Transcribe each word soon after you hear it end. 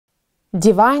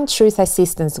Divine Truth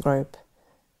Assistance Group.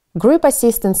 Group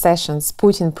assistance sessions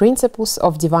putting principles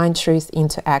of divine truth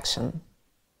into action.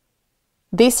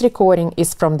 This recording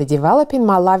is from the Developing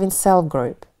My Loving Self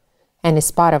group and is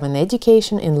part of an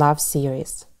Education in Love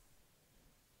series.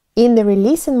 In the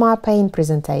Releasing My Pain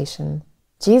presentation,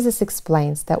 Jesus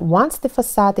explains that once the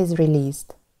facade is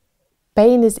released,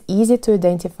 pain is easy to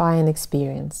identify and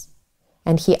experience,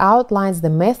 and he outlines the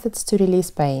methods to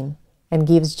release pain and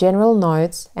gives general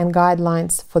notes and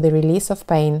guidelines for the release of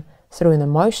pain through an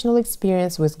emotional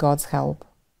experience with God's help.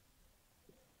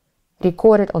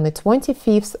 Recorded on the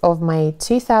 25th of May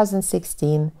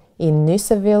 2016 in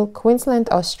Noosaville, Queensland,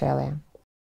 Australia.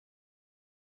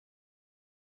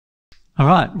 All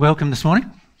right, welcome this morning.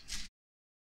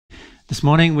 This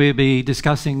morning we'll be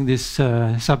discussing this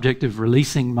subject of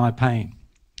releasing my pain.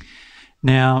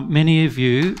 Now, many of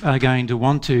you are going to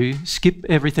want to skip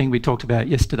everything we talked about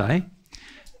yesterday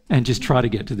and just try to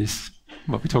get to this,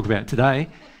 what we talk about today.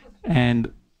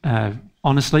 And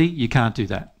honestly, you can't do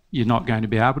that. You're not going to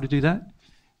be able to do that.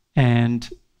 And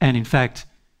in fact,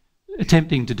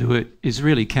 attempting to do it is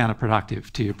really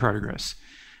counterproductive to your progress.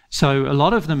 So a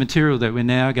lot of the material that we're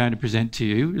now going to present to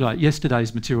you, like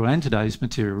yesterday's material and today's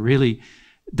material, really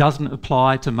doesn't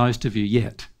apply to most of you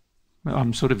yet.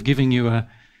 I'm sort of giving you a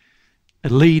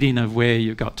lead-in of where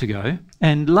you've got to go.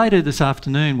 And later this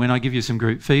afternoon, when I give you some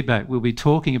group feedback, we'll be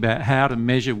talking about how to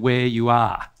measure where you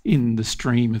are in the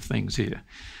stream of things here.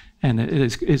 And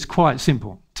it's quite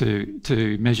simple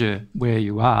to measure where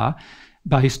you are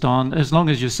based on, as long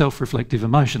as you're self-reflective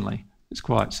emotionally, it's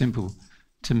quite simple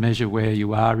to measure where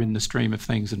you are in the stream of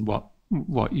things and what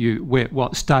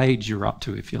stage you're up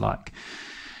to, if you like.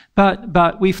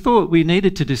 But we thought we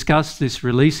needed to discuss this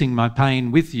releasing my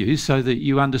pain with you so that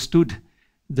you understood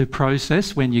the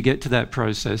process when you get to that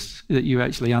process, that you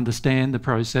actually understand the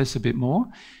process a bit more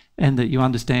and that you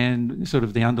understand sort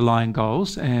of the underlying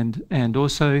goals and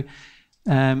also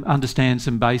understand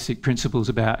some basic principles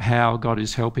about how God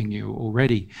is helping you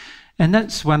already. And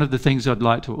that's one of the things I'd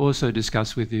like to also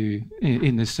discuss with you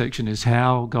in this section, is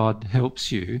how God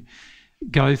helps you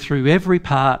go through every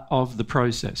part of the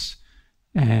process.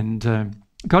 And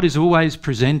God is always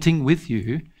presenting with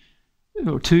you,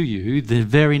 or to you, the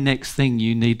very next thing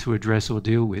you need to address or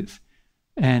deal with.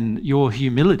 And your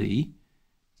humility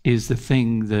is the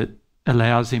thing that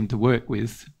allows him to work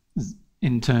with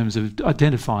in terms of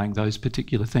identifying those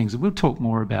particular things. And we'll talk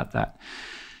more about that.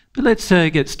 But let's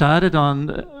get started on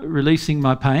releasing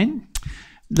my pain.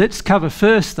 Let's cover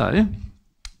first, though,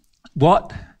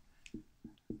 what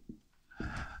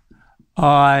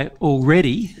I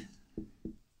already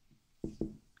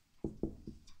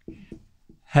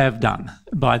have done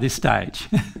by this stage.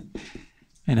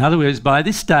 In other words, by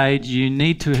this stage, you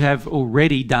need to have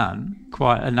already done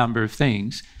quite a number of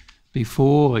things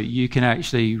before you can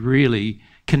actually really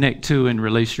connect to and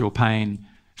release your pain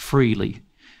freely.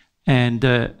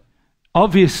 And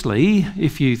obviously,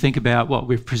 if you think about what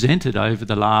we've presented over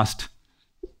the last,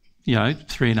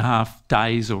 3.5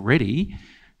 days already,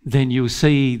 then you'll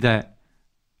see that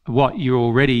what you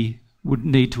already would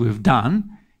need to have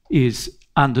done is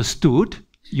understood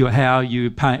how your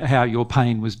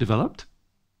pain was developed.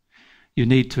 You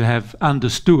need to have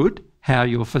understood how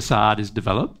your facade is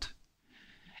developed.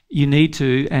 You need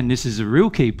to, and this is a real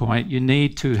key point, you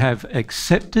need to have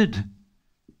accepted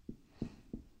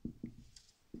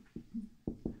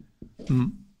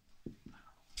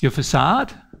your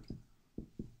facade.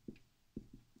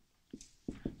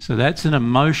 So that's an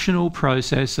emotional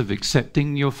process of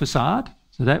accepting your facade.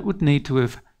 So that would need to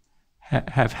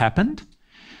have happened.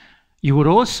 You would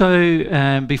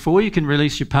also, before you can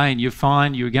release your pain, you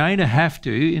find you're going to have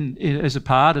to, as a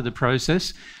part of the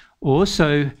process,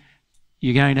 also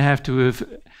you're going to have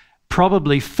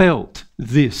probably felt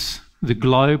the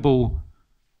global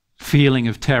feeling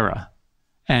of terror,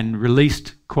 and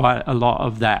released quite a lot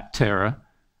of that terror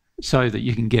so that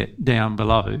you can get down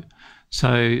below.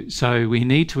 So we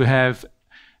need to have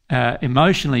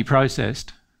emotionally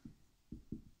processed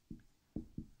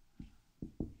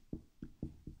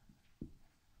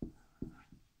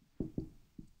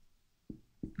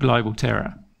global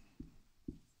terror.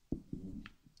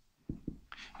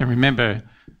 And remember,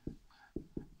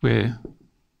 we're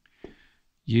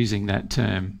using that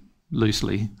term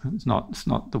loosely. It's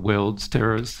not the world's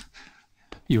terror, it's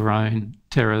your own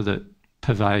terror that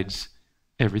pervades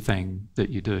everything that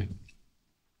you do.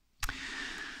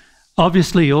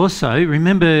 Obviously also,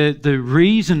 remember the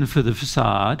reason for the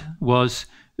facade was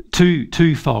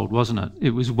twofold, wasn't it?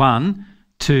 It was one,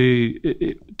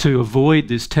 to avoid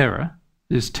this terror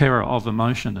of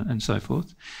emotion and so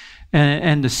forth.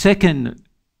 And the second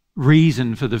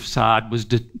reason for the facade was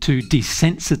to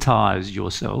desensitize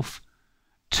yourself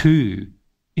to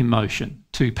emotion,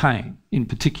 to pain, in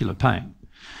particular pain.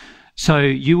 So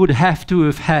you would have to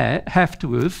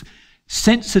have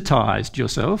sensitized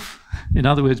yourself, in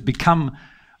other words, become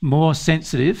more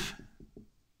sensitive.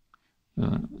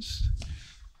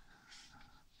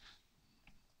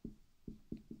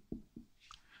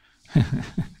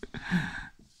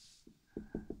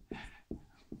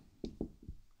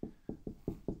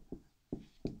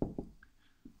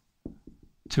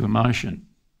 To emotion.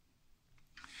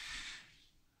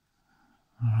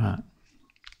 All right.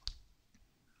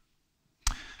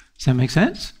 Does that make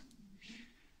sense?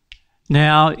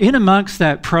 Now, in amongst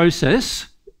that process,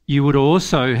 you would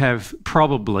also have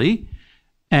probably,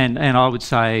 and I would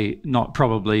say not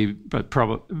probably, but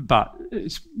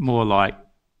it's more like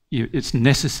it's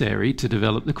necessary to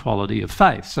develop the quality of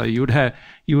faith. So you would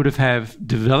have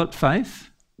developed faith,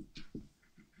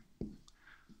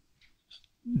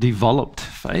 developed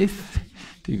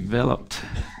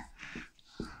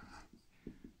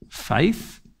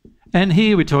faith, and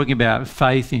here we're talking about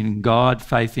faith in God,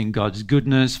 faith in God's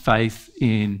goodness, faith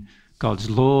in God's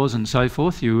laws and so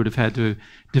forth. You would have had to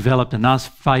develop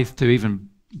enough faith to even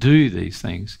do these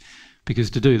things, because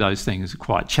to do those things are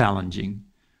quite challenging.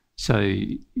 So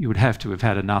you would have to have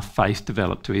had enough faith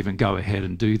developed to even go ahead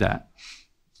and do that.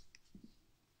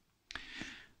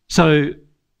 So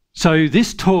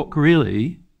this talk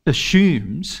really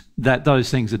assumes that those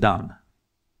things are done,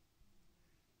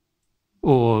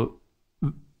 or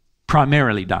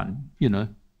primarily done,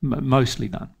 mostly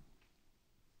done.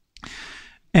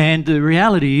 And the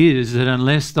reality is that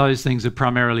unless those things are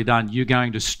primarily done, you're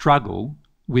going to struggle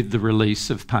with the release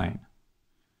of pain.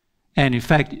 And in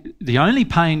fact, the only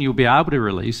pain you'll be able to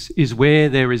release is where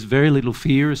there is very little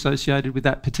fear associated with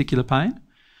that particular pain,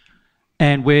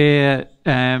 and where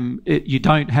you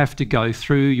don't have to go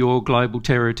through your global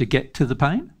terror to get to the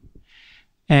pain,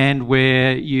 and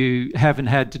where you haven't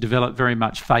had to develop very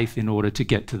much faith in order to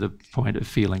get to the point of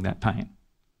feeling that pain.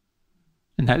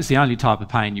 And that's the only type of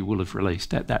pain you will have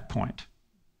released at that point.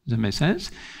 Does that make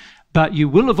sense? But you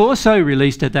will have also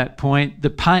released at that point the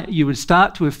pain. You would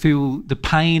start to feel the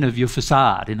pain of your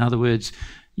facade. In other words,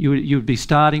 you would be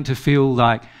starting to feel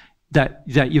like that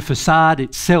your facade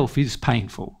itself is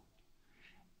painful.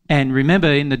 And remember,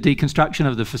 in the deconstruction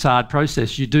of the facade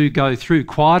process, you do go through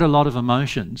quite a lot of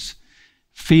emotions,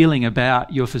 feeling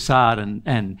about your facade,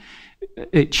 and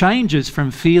it changes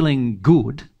from feeling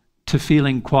good to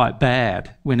feeling quite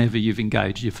bad whenever you've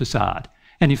engaged your facade.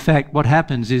 And in fact, what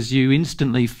happens is you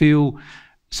instantly feel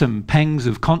some pangs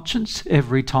of conscience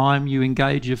every time you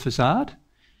engage your facade,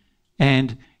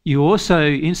 and you also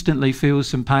instantly feel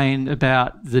some pain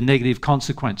about the negative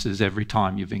consequences every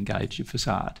time you've engaged your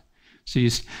facade.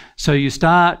 So you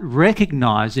start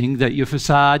recognising that your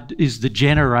facade is the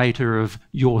generator of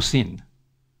your sin.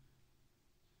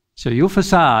 So your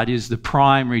facade is the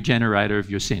primary generator of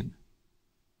your sin,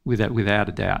 without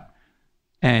a doubt.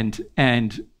 And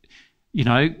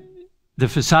the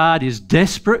facade is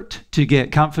desperate to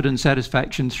get comfort and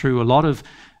satisfaction through a lot of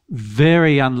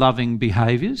very unloving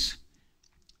behaviours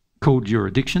called your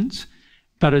addictions.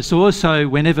 But it's also,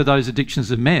 whenever those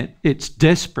addictions are met, it's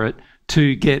desperate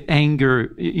to get anger,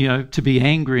 to be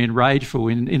angry and rageful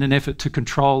in an effort to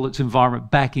control its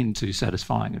environment back into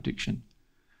satisfying addiction.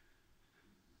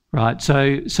 Right,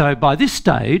 so by this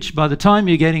stage, by the time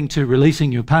you're getting to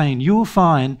releasing your pain, you'll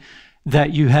find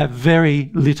that you have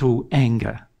very little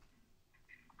anger.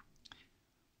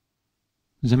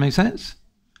 Does that make sense?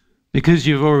 Because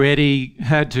you've already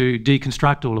had to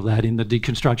deconstruct all of that in the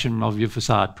deconstruction of your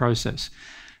facade process.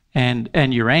 And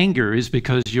your anger is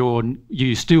because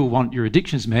you still want your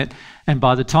addictions met, and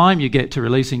by the time you get to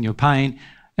releasing your pain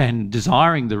and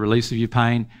desiring the release of your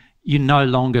pain, you no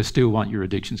longer still want your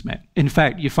addictions met. In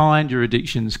fact, you find your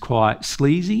addictions quite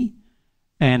sleazy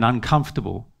and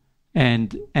uncomfortable.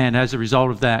 And as a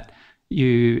result of that,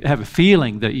 you have a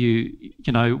feeling that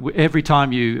every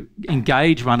time you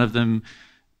engage one of them,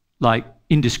 like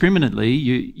indiscriminately,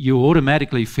 you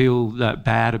automatically feel that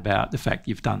bad about the fact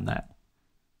you've done that.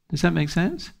 Does that make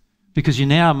sense? Because you're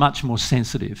now much more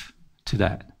sensitive to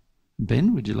that.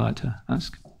 Ben, would you like to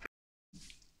ask?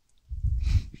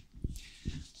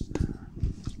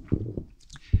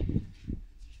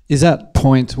 Is that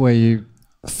point where you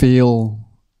feel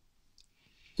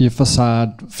your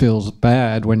facade feels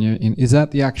bad when you're in, is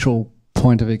that the actual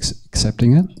point of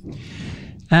accepting it?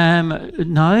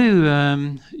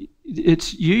 No,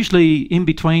 it's usually in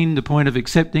between the point of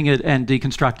accepting it and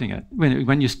deconstructing it.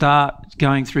 When you start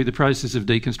going through the process of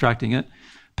deconstructing it,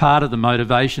 part of the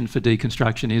motivation for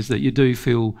deconstruction is that you do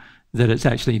feel that it's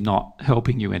actually not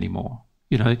helping you anymore.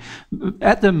 You know,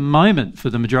 at the moment, for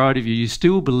the majority of you, you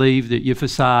still believe that your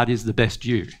facade is the best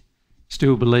you.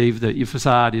 Still believe that your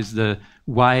facade is the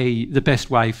best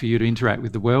way for you to interact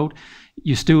with the world.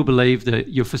 You still believe that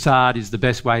your facade is the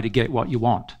best way to get what you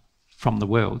want from the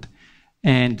world.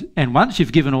 And once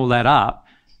you've given all that up,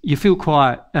 you feel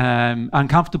quite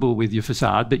uncomfortable with your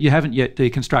facade, but you haven't yet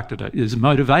deconstructed it. There's a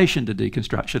motivation to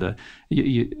deconstruct it.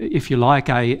 If you like,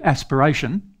 a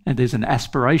aspiration, and there's an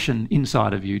aspiration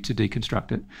inside of you to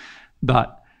deconstruct it,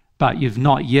 but you've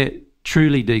not yet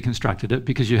truly deconstructed it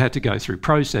because you had to go through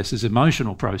processes,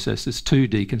 emotional processes, to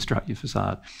deconstruct your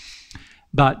facade.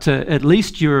 But at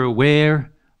least you're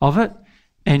aware of it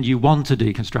and you want to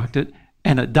deconstruct it,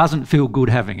 and it doesn't feel good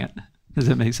having it. Does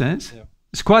that make sense? Yeah.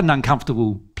 It's quite an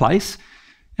uncomfortable place,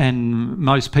 and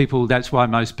most people, that's why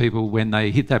most people, when they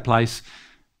hit that place,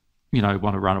 you know,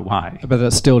 want to run away. But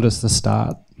that's still just the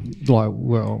start. Like,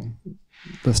 well,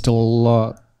 there's still a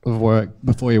lot of work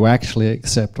before you actually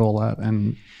accept all that.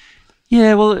 And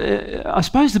yeah, well, I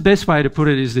suppose the best way to put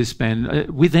it is this, Ben.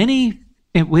 With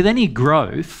any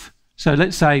growth, so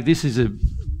let's say this is a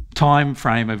time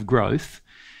frame of growth,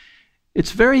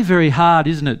 it's very, very hard,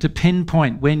 isn't it, to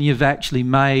pinpoint when you've actually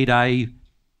made a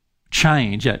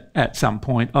change at some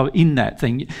point in that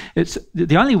thing. It's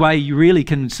the only way you really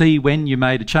can see when you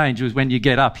made a change was when you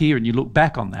get up here and you look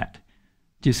back on that.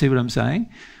 Do you see what I'm saying?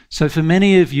 So for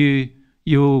many of you,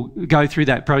 you'll go through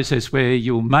that process where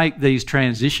you'll make these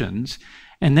transitions,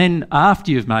 and then after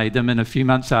you've made them, and a few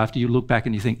months after, you look back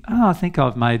and you think, oh, I think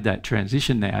I've made that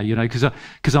transition now, you know,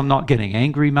 because I'm not getting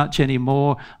angry much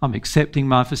anymore. I'm accepting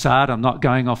my facade. I'm not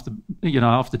going off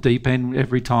the deep end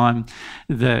every time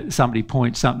that somebody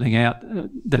points something out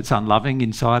that's unloving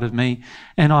inside of me.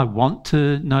 And I want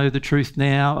to know the truth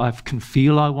now. I can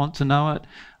feel I want to know it.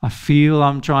 I feel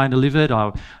I'm trying to live it.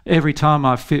 Every time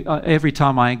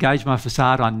I engage my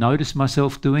facade, I notice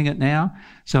myself doing it now.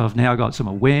 So I've now got some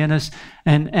awareness.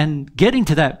 And getting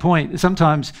to that point,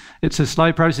 sometimes it's a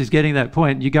slow process getting to that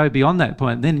point. You go beyond that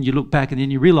point, and then you look back and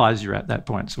then you realise you're at that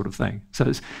point, sort of thing.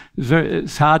 So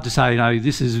it's hard to say, no,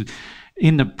 this is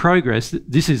in the progress,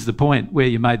 this is the point where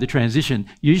you made the transition.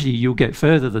 Usually you'll get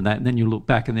further than that, and then you'll look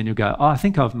back and then you'll go, oh, I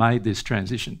think I've made this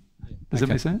transition. Does that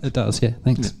make sense? It does, yeah.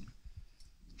 Thanks.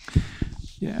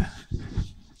 Yeah.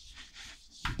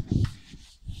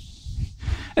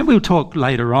 And we'll talk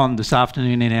later on this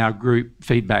afternoon in our group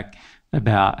feedback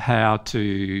about how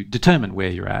to determine where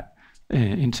you're at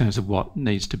in terms of what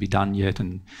needs to be done yet.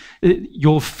 And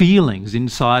your feelings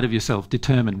inside of yourself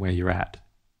determine where you're at.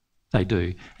 They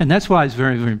do. And that's why it's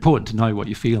very, very important to know what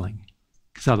you're feeling,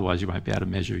 because otherwise you won't be able to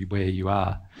measure where you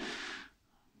are.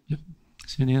 Yep.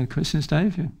 Is there any other questions,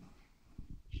 Dave? Yeah.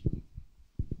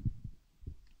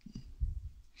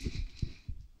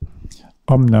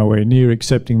 I'm nowhere near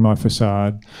accepting my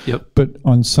facade. Yep. But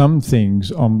on some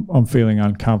things, I'm feeling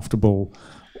uncomfortable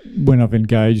when I've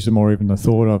engaged them or even the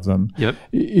thought of them. Yep.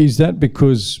 Is that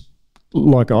because,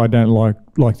 like, I don't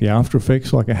like the after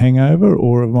effects, like a hangover,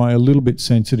 or am I a little bit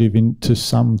sensitive to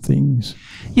some things?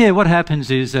 Yeah, what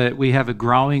happens is that we have a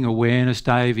growing awareness,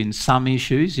 Dave, in some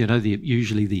issues, you know,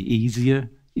 usually the easier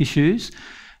issues.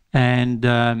 And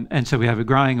so we have a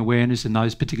growing awareness in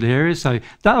those particular areas. So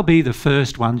they'll be the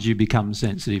first ones you become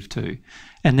sensitive to.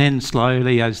 And then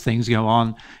slowly as things go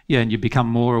on, and you become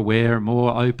more aware and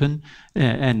more open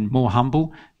and more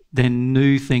humble, then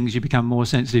new things, you become more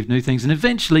sensitive, new things. And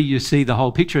eventually you see the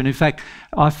whole picture. And in fact,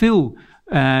 I feel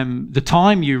the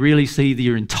time you really see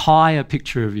your entire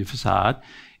picture of your facade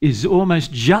is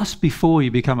almost just before you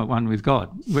become at one with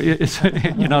God. You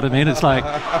know what I mean? It's like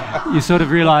you sort of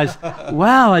realise,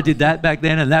 wow, I did that back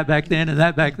then and that back then and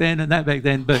that back then and that back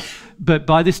then. But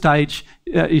by this stage,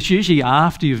 it's usually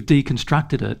after you've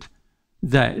deconstructed it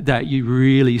that you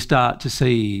really start to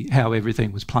see how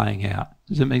everything was playing out.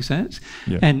 Does that make sense?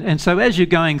 Yeah. And so as you're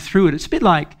going through it, it's a bit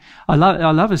like, I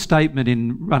love a statement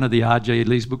in one of the R.J.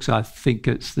 Lee's books. I think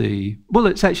it's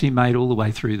it's actually made all the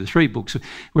way through the 3 books,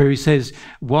 where he says,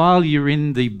 while you're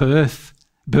in the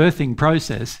birthing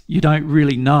process, you don't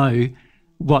really know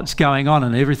what's going on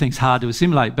and everything's hard to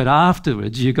assimilate. But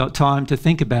afterwards, you've got time to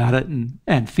think about it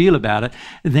and feel about it,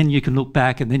 and then you can look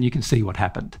back and then you can see what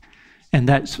happened. And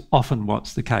that's often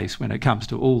what's the case when it comes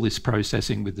to all this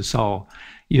processing with the soul.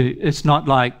 It's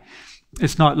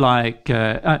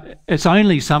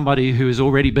only somebody who has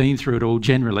already been through it all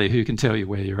generally who can tell you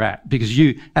where you're at, because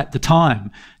you, at the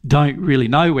time, don't really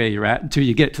know where you're at until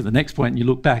you get to the next point and you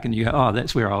look back and you go, oh,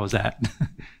 that's where I was at.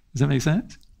 Does that make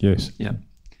sense? Yes. Yeah.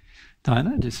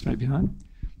 Diana, just straight behind.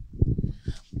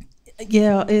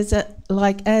 Yeah, is it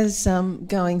like as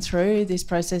going through this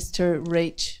process to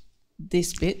reach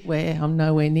this bit where I'm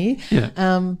nowhere near.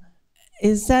 Yeah.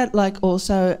 Is that like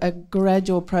also a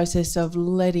gradual process of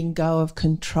letting go of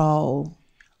control?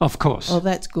 Of course. Oh,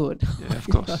 that's good. Yeah, of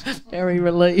course. Very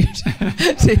relieved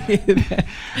to hear that.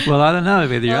 Well, I don't know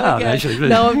whether you are, actually.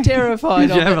 No, I'm terrified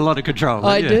You have a lot of control.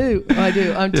 I do.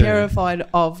 I'm terrified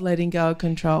of letting go of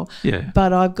control. Yeah.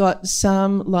 But I've got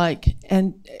some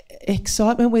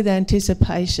excitement with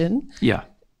anticipation. Yeah.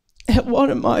 At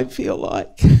what it might feel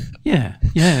like. Yeah.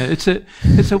 It's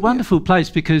a wonderful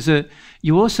place because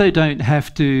you also don't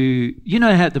have to. You know,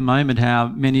 at the moment, how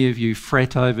many of you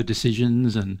fret over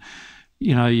decisions, and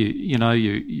you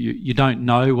don't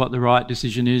know what the right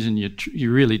decision is, and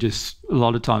you really just a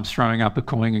lot of times throwing up a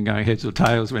coin and going heads or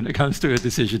tails when it comes to a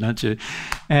decision, aren't you?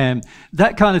 And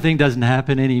that kind of thing doesn't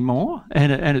happen anymore,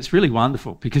 and it's really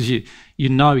wonderful because you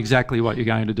know exactly what you're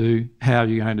going to do, how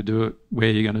you're going to do it,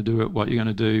 where you're going to do it, what you're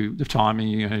going to do, the timing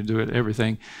you're going to do it,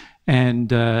 everything, and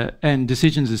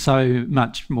decisions are so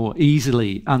much more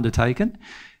easily undertaken,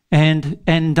 and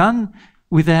done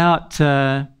without.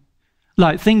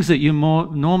 Like things that you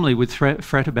normally would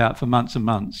fret about for months and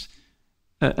months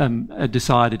are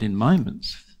decided in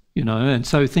moments, you know, and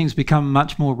so things become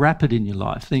much more rapid in your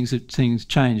life. Things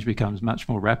change becomes much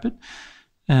more rapid,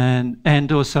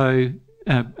 and also,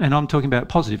 and I'm talking about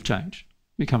positive change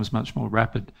becomes much more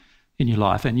rapid in your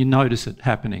life, and you notice it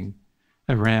happening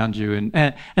around you,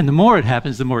 and the more it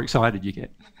happens, the more excited you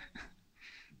get,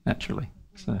 naturally.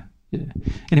 So. Yeah.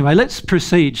 Anyway, let's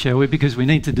proceed, shall we? Because we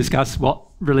need to discuss what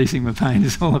releasing the pain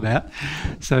is all about.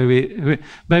 So,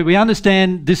 but we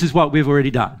understand this is what we've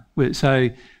already done. So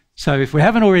if we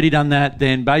haven't already done that,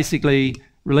 then basically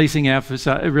releasing our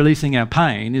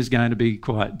pain is going to be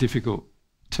quite difficult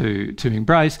to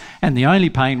embrace. And the only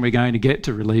pain we're going to get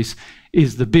to release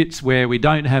is the bits where we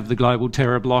don't have the global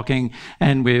terror blocking,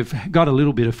 and we've got a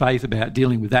little bit of faith about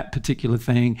dealing with that particular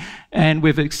thing, and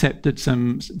we've accepted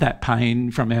that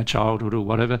pain from our childhood or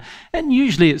whatever. And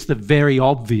usually it's the very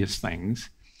obvious things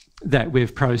that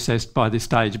we've processed by this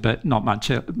stage, but not much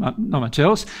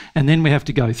else. And then we have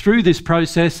to go through this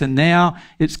process, and now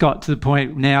it's got to the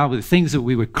point now with things that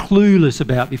we were clueless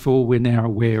about before we're now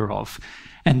aware of.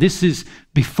 And this is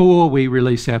before we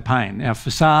release our pain. Our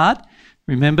facade,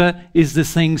 remember, is the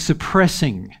thing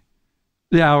suppressing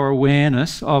our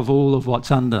awareness of all of what's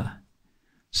under.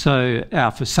 So our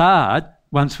facade,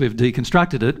 once we've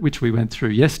deconstructed it, which we went through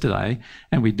yesterday,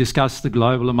 and we discussed the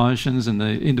global emotions and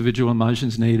the individual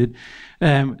emotions needed,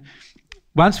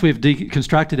 once we've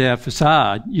deconstructed our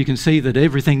facade, you can see that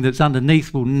everything that's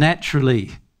underneath will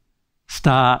naturally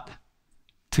start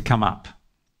to come up.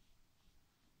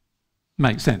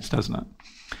 Makes sense, doesn't it?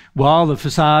 While the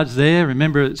facade's there,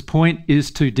 remember its point is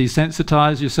to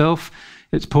desensitize yourself.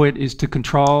 Its point is to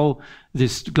control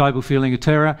this global feeling of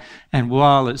terror. And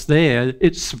while it's there,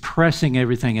 it's suppressing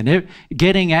everything. And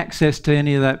getting access to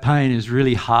any of that pain is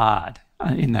really hard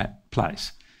in that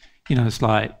place. You know, it's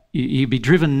like you'd be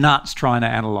driven nuts trying to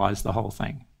analyse the whole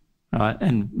thing, right?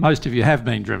 And most of you have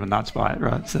been driven nuts by it,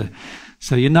 right?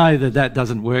 So you know that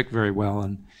doesn't work very well.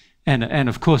 And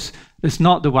of course, it's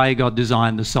not the way God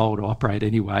designed the soul to operate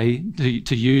anyway.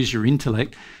 To use your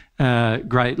intellect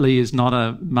greatly is not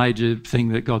a major thing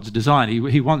that God's designed.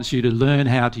 He wants you to learn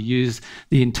how to use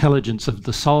the intelligence of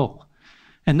the soul.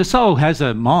 And the soul has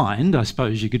a mind, I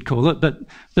suppose you could call it, but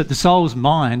the soul's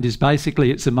mind is basically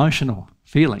its emotional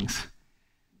feelings.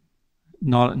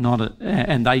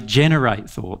 And they generate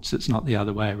thoughts. It's not the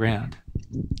other way around.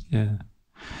 Yeah.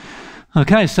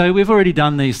 Okay, so we've already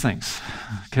done these things.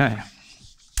 Okay.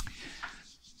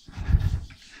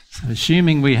 So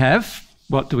assuming we have,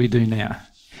 what do we do now?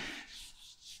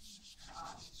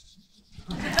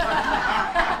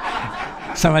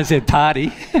 Someone said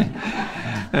party.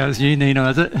 That was you, Nina,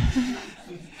 was it?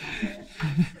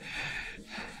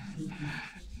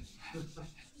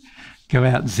 Go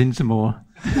out and sin some more.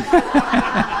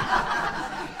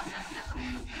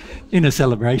 In a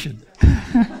celebration.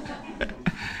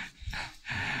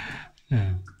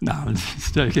 No, I'm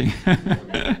just joking.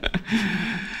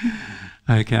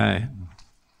 Okay.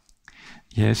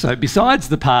 Yeah, so besides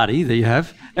the party that you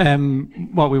have,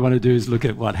 what we want to do is look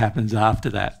at what happens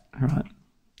after that, right?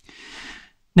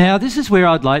 Now, this is where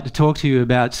I'd like to talk to you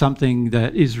about something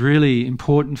that is really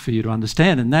important for you to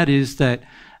understand, and that is that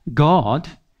God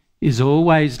is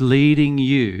always leading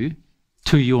you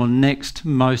to your next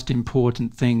most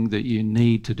important thing that you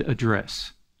need to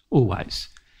address, always.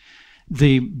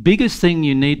 The biggest thing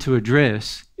you need to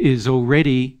address is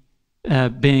already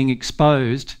being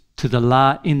exposed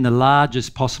to in the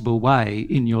largest possible way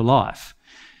in your life.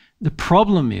 The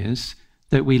problem is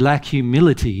that we lack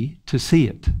humility to see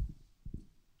it,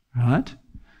 right?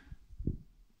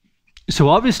 So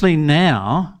obviously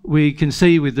now we can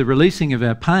see with the releasing of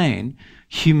our pain,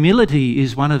 humility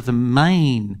is one of the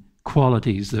main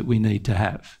qualities that we need to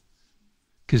have.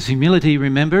 Because humility,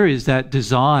 remember, is that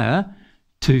desire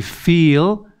to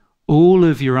feel all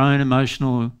of your own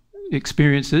emotional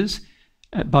experiences,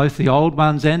 both the old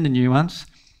ones and the new ones,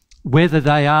 whether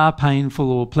they are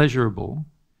painful or pleasurable,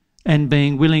 and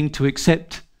being willing to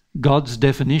accept God's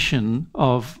definition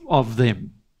of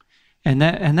them. And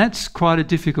that's quite a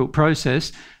difficult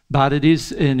process, but it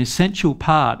is an essential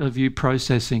part of you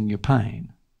processing your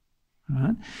pain.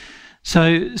 Right?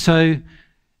 So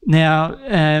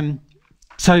now,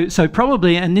 so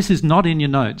probably, and this is not in your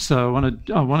notes, so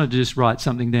I want to just write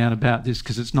something down about this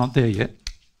because it's not there yet.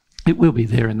 It will be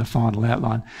there in the final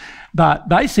outline. But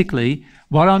basically,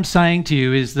 what I'm saying to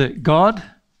you is that God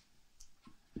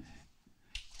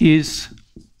is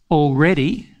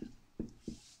already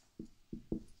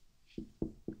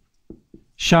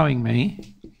showing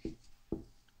me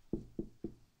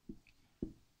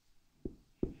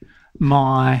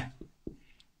my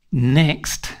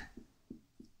next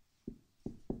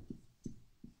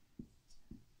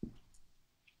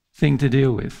thing to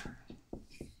deal with.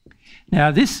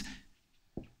 Now, this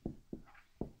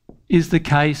is the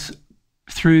case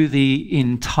through the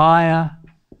entire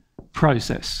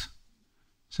process.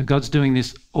 So God's doing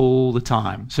this all the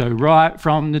time. So right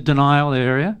from the denial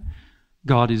area,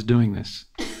 God is doing this.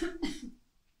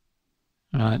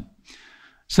 Right?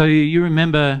 So you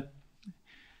remember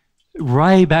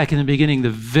way back in the beginning, the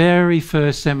very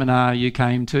first seminar you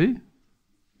came to,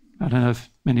 I don't know if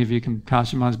many of you can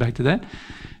cast your minds back to that,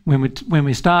 when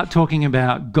we start talking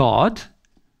about God,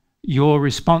 your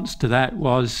response to that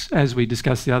was, as we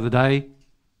discussed the other day,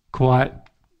 quite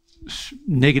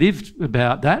negative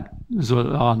about that. So,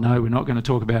 oh no, we're not going to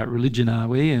talk about religion, are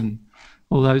we? And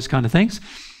all those kind of things.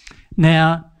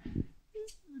 Now,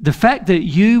 the fact that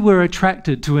you were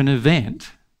attracted to an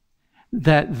event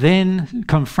that then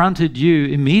confronted you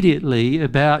immediately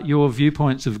about your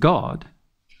viewpoints of God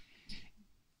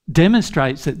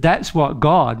demonstrates that that's what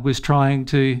God was trying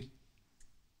to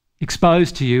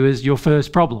expose to you as your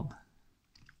first problem.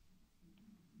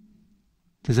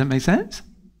 Does that make sense?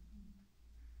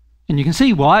 And you can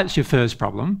see why it's your first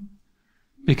problem,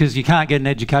 because you can't get an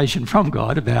education from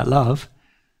God about love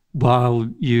while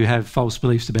you have false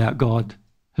beliefs about God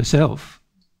herself,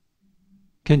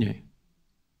 can you?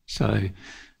 So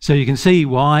you can see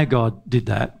why God did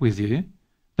that with you,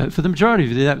 but for the majority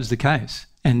of you that was the case.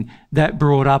 And that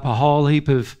brought up a whole heap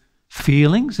of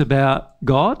feelings about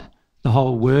God, the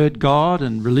whole word God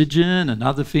and religion and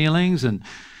other feelings, and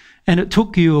it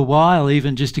took you a while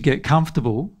even just to get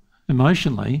comfortable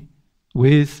emotionally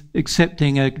with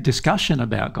accepting a discussion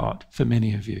about God for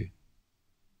many of you.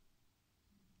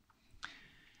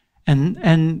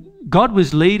 And God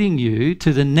was leading you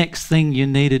to the next thing you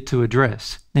needed to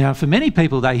address. Now, for many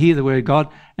people, they hear the word God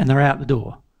and they're out the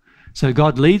door. So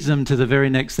God leads them to the very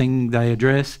next thing they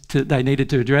needed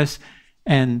to address,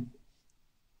 and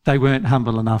they weren't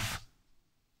humble enough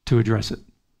to address it.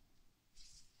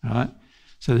 All right?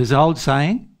 So there's an old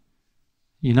saying,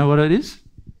 you know what it is?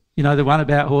 You know the one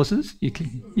about horses? You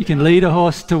can lead a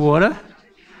horse to water,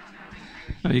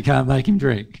 but you can't make him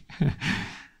drink.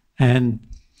 And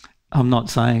I'm not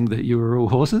saying that you are all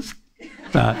horses,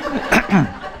 but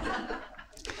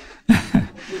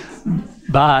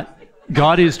but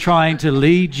God is trying to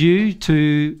lead you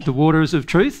to the waters of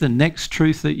truth, the next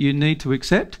truth that you need to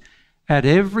accept at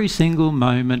every single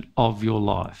moment of your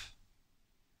life.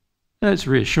 That's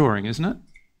reassuring, isn't it,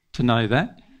 to know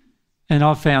that? And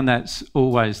I've found that's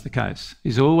always the case.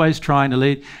 He's always trying to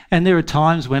lead. And there are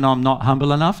times when I'm not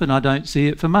humble enough and I don't see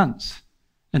it for months.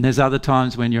 And there's other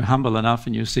times when you're humble enough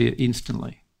and you'll see it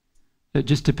instantly. It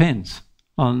just depends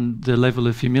on the level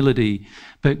of humility.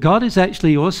 But God is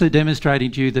actually also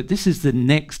demonstrating to you that this is the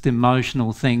next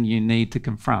emotional thing you need to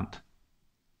confront.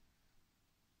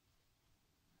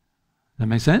 That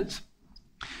make sense?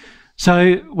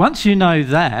 So once you know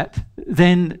that,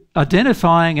 then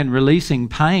identifying and releasing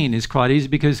pain is quite easy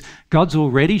because God's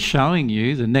already showing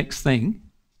you the next thing.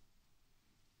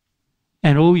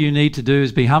 And all you need to do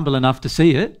is be humble enough to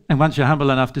see it. And once you're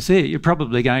humble enough to see it, you're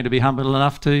probably going to be humble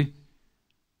enough to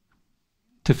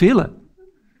feel it.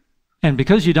 And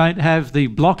because you don't have the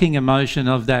blocking emotion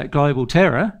of that global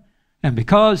terror, and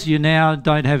because you now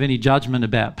don't have any judgment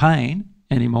about pain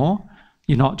anymore,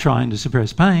 you're not trying to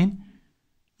suppress pain,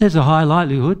 there's a high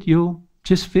likelihood you'll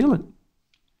just feel it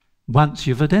once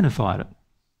you've identified it.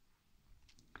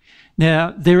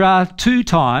 Now, there are two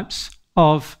types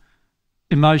of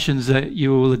emotions that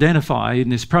you will identify in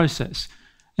this process.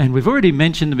 And we've already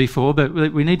mentioned them before, but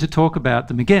we need to talk about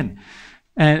them again.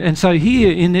 And so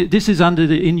here, this is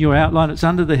in your outline, it's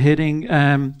under the heading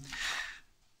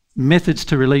methods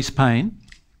to release pain.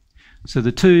 So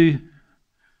the two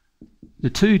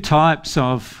types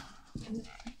of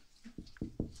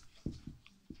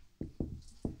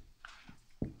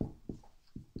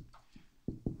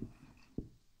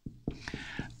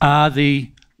are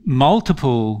the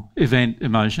multiple event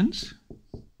emotions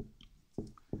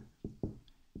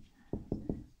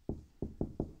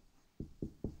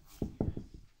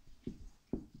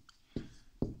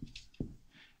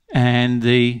and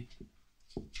the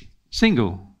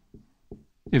single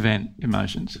event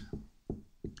emotions.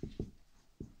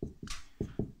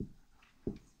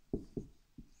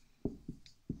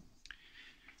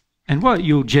 And what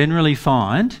you'll generally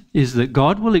find is that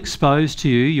God will expose to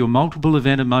you your multiple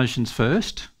event emotions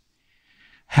first.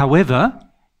 However,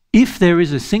 if there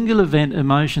is a single event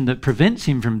emotion that prevents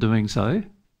him from doing so,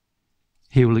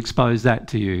 he will expose that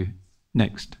to you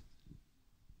next.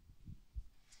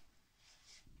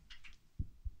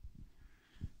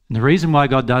 And the reason why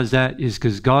God does that is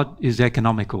because God is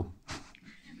economical.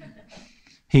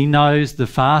 He knows the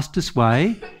fastest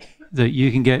way that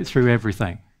you can get through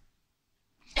everything.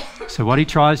 So what he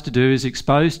tries to do is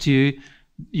expose to you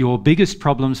your biggest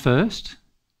problems first.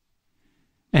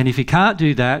 And if he can't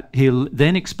do that, he'll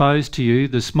then expose to you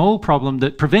the small problem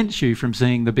that prevents you from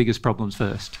seeing the biggest problems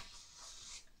first.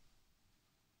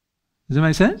 Does that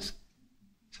make sense?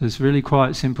 So it's really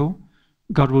quite simple.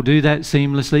 God will do that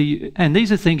seamlessly. And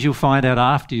these are things you'll find out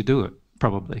after you do it,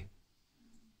 probably.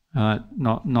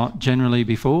 Not generally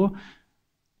before.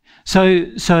 So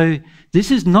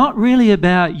this is not really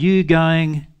about you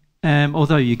going...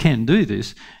 although you can do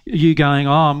this, you going,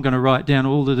 oh, I'm going to write down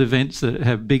all the events that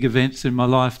have big events in my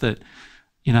life that,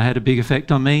 had a big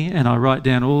effect on me, and I write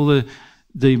down all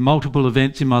the multiple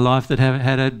events in my life that have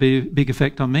had a big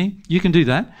effect on me. You can do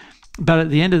that. But at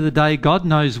the end of the day, God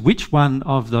knows which one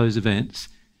of those events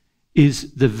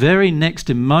is the very next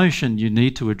emotion you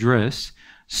need to address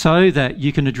so that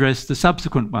you can address the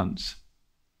subsequent ones.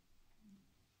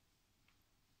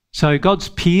 So God's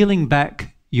peeling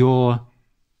back your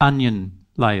onion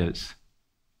layers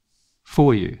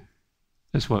for you.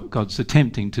 That's what God's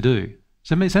attempting to do. Does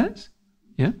that make sense?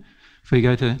 Yeah? If we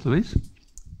go to Louise.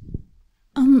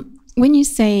 When you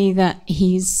say that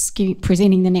he's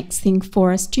presenting the next thing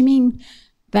for us, do you mean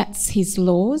that's his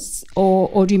laws,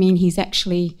 or do you mean he's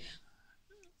actually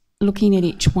looking at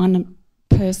each one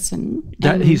person?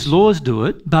 That his laws do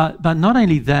it, but not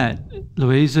only that,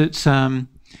 Louise, it's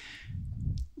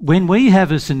when we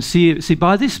have a sincere... See,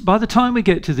 by the time we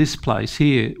get to this place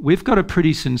here, we've got a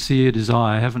pretty sincere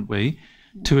desire, haven't we,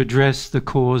 to address the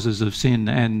causes of sin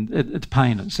and the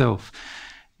pain itself.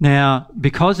 Now,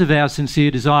 because of our sincere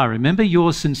desire, remember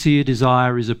your sincere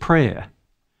desire is a prayer,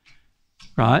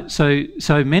 right? So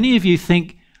many of you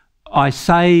think I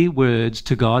say words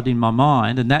to God in my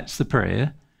mind and that's the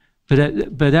prayer,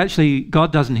 but actually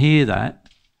God doesn't hear that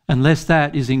unless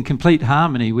that is in complete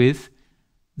harmony with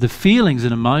the feelings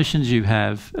and emotions you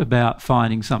have about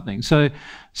finding something. So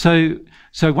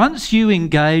once you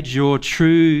engage your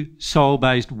true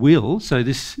soul-based will, so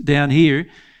this down here,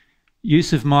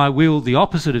 use of my will, the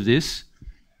opposite of this,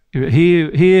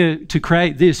 here to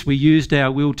create this, we used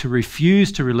our will to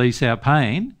refuse to release our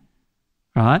pain,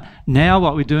 right? Now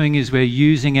what we're doing is we're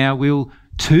using our will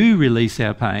to release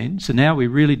our pain. So now we're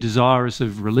really desirous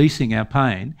of releasing our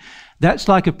pain. That's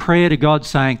like a prayer to God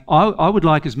saying, I would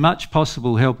like as much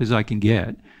possible help as I can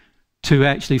get to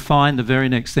actually find the very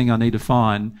next thing I need to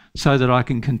find so that I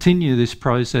can continue this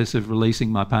process of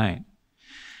releasing my pain.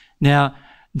 Now,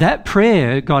 that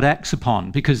prayer God acts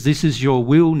upon because this is your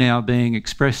will now being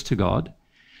expressed to God.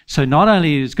 So not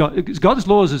only is God's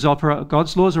laws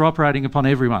are operating upon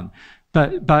everyone,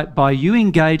 but by you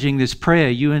engaging this prayer,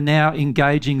 you are now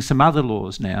engaging some other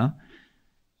laws now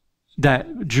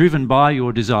that driven by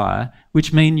your desire,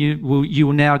 which mean you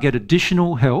will now get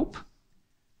additional help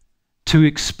to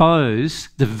expose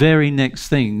the very next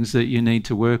things that you need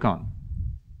to work on.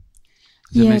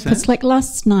 Yeah, because like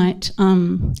last night,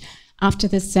 after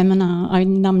the seminar, I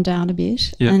numbed out a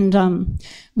bit. Yeah. And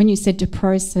when you said to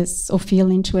process or feel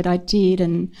into it, I did.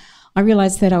 And I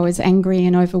realised that I was angry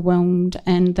and overwhelmed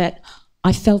and that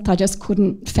I felt I just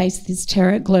couldn't face this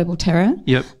terror, global terror.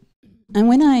 Yep. And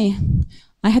when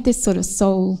I had this sort of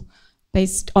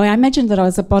soul-based... I imagined that I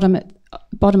was at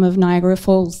bottom of Niagara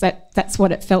Falls. That's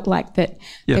what it felt like, that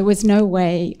yep. There was no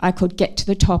way I could get to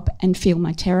the top and feel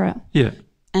my terror. Yeah.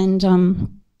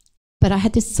 And... but I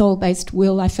had this soul-based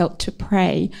will I felt to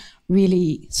pray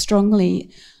really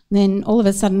strongly. Then all of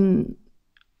a sudden,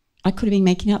 I could have been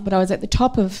making up, but I was at the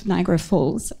top of Niagara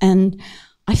Falls and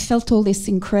I felt all this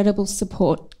incredible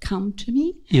support come to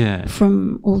me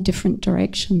from all different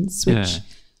directions, which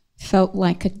felt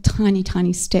like a tiny,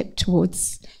 tiny step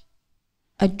towards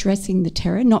addressing the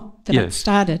terror. Not that it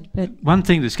started, but... One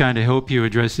thing that's going to help you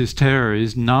address this terror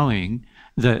is knowing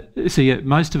that, see,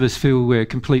 most of us feel we're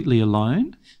completely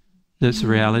alone. That's the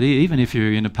reality. Even if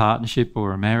you're in a partnership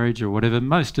or a marriage or whatever,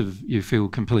 most of you feel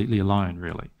completely alone,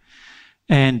 really.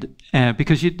 And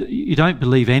because you don't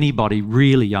believe anybody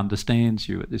really understands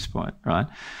you at this point, right?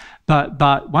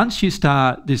 But once you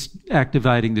start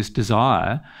activating this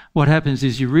desire, what happens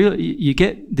is you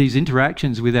get these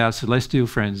interactions with our celestial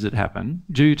friends that happen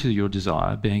due to your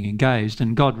desire being engaged,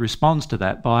 and God responds to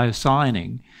that by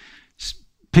assigning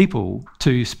people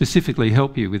to specifically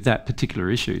help you with that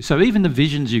particular issue. So even the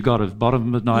visions you got of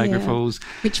bottom of Niagara Falls,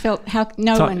 which felt how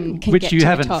no one can which get you to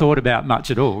haven't the top. thought about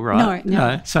much at all, right?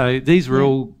 No. So these were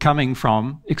all coming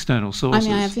from external sources.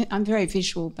 I mean, I'm very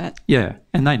visual, but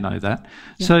and they know that.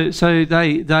 So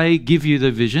they give you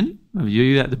the vision of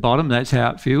you at the bottom. That's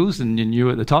how it feels, and you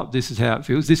at the top. This is how it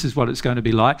feels. This is what it's going to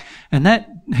be like, and that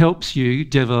helps you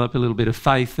develop a little bit of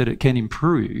faith that it can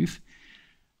improve.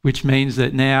 Which means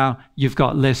that now you've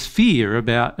got less fear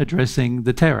about addressing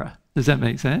the terror. Does that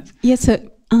make sense? Yes.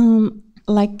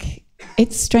 Like,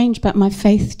 it's strange, but my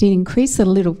faith did increase a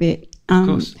little bit. Of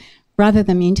course. Rather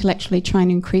than me intellectually trying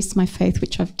to increase my faith,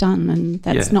 which I've done, and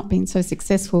that's not been so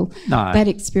successful. No. That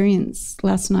experience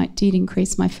last night did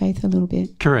increase my faith a little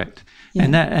bit. Correct. Yeah.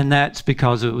 And that's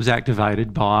because it was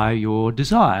activated by your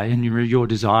desire, and your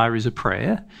desire is a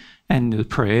prayer. And the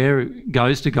prayer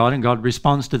goes to God, and God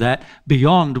responds to that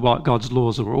beyond what God's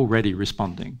laws are already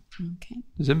responding. Okay.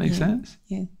 Does that make sense?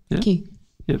 Yeah. Thank you.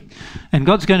 Yep. And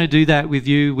God's going to do that with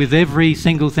you with every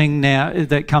single thing now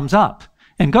that comes up.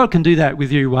 And God can do that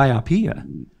with you way up here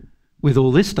with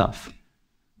all this stuff,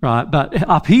 right? But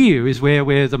up here is where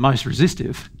we're the most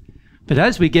resistive. But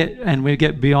as we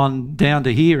get beyond down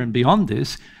to here and beyond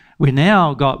this, we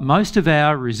now got most of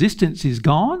our resistance is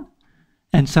gone.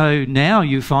 And so now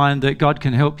you find that God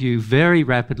can help you very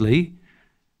rapidly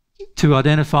to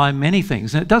identify many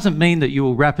things. And it doesn't mean that you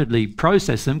will rapidly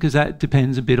process them, because that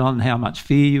depends a bit on how much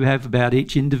fear you have about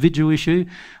each individual issue,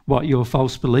 what your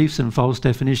false beliefs and false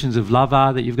definitions of love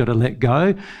are that you've got to let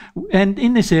go. And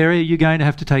in this area, you're going to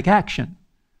have to take action.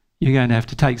 You're going to have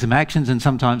to take some actions, and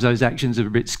sometimes those actions are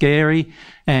a bit scary,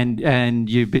 and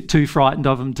you're a bit too frightened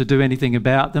of them to do anything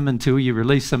about them until you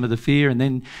release some of the fear, and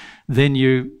then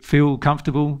you feel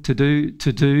comfortable to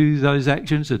do those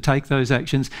actions or take those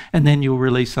actions, and then you'll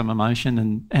release some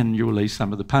emotion and you'll release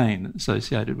some of the pain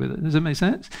associated with it. Does that make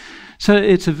sense? So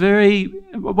it's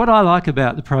what I like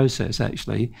about the process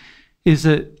actually is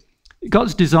that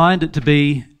God's designed it to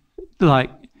be like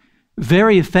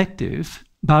very effective,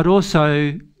 but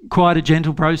also quite a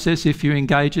gentle process if you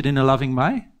engage it in a loving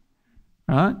way,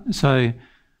 right? So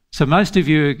most of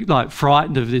you are like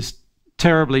frightened of this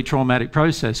terribly traumatic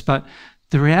process, but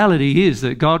the reality is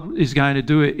that God is going to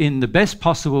do it in the best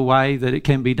possible way that it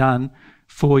can be done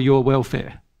for your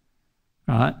welfare,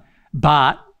 right?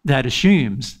 But that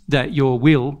assumes that your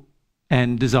will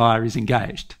and desire is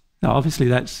engaged. Now, obviously,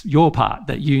 that's your part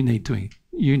that you need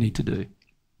to do.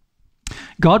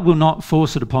 God will not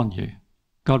force it upon you.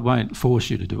 God won't force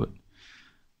you to do it.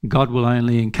 God will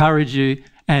only encourage you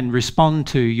and respond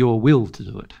to your will to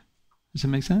do it. Does that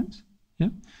make sense? Yeah.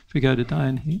 If we go to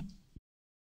Diane here.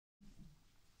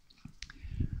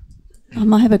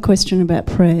 I have a question about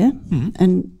prayer,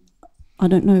 and I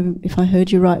don't know if I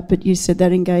heard you right, but you said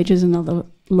that engages another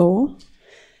law.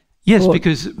 Yes,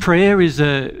 because prayer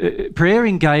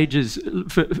engages.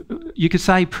 You could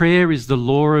say prayer is the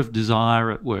law of desire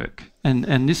at work,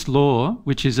 and this law,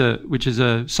 which is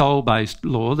a soul-based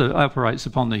law that operates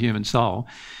upon the human soul,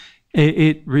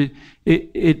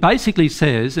 it basically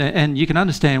says, and you can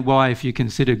understand why if you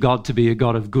consider God to be a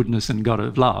God of goodness and God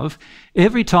of love.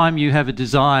 Every time you have a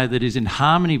desire that is in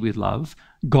harmony with love,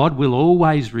 God will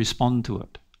always respond to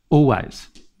it, always,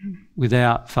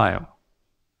 without fail.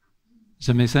 Does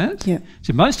that make sense? Yeah.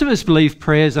 So most of us believe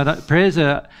prayers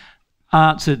are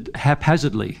answered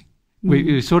haphazardly.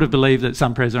 We sort of believe that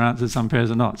some prayers are answered, some prayers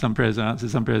are not, some prayers are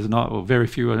answered, some prayers are not, or very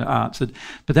few are answered.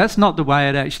 But that's not the way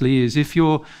it actually is. If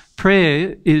your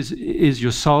prayer is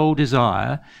your soul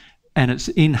desire and it's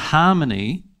in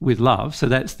harmony with love, so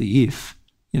that's the if,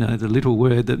 the little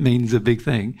word that means a big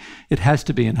thing, it has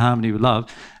to be in harmony with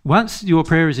love. Once your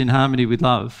prayer is in harmony with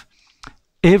love,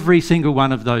 every single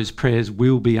one of those prayers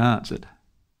will be answered.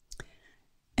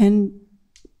 And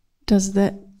does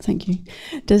that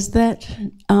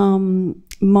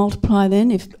multiply then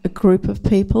if a group of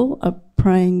people are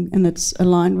praying and it's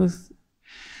aligned with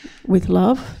with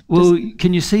love? Well,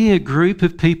 can you see a group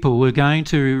of people were going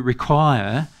to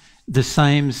require the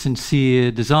same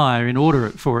sincere desire in order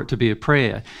for it to be a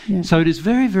prayer? Yeah. So it is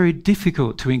very, very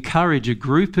difficult to encourage a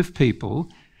group of people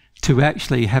to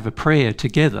actually have a prayer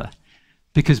together,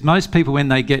 because most people, when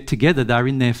they get together, they're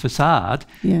in their facade,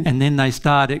 Yeah. and then they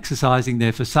start exercising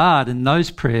their facade, and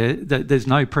there's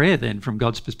no prayer then from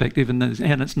God's perspective, and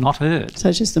it's not heard. So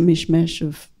it's just a mishmash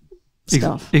of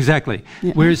stuff. Exactly.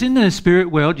 Yeah. Whereas in the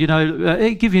spirit world, you know,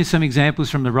 I'll give you some examples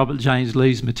from the Robert James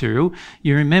Lee's material.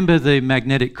 You remember the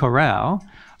magnetic chorale?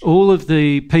 All of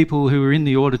the people who were in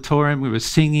the auditorium, who were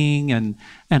singing and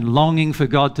longing for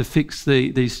God to fix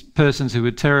these persons who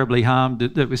were terribly harmed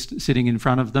that were sitting in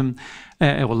front of them,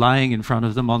 or laying in front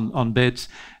of them on beds,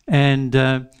 and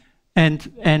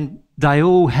they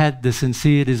all had the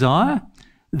sincere desire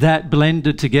that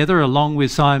blended together along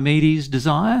with Siamedes'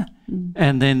 desire,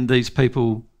 and then these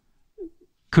people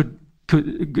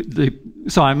the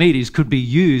Siamedes could be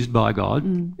used by God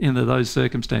in those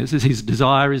circumstances. His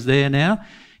desire is there now.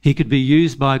 He could be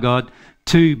used by God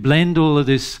to blend all of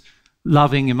this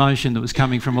loving emotion that was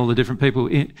coming from all the different people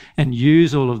and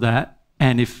use all of that.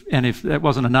 And if that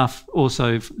wasn't enough,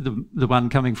 also the one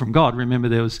coming from God, remember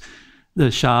there was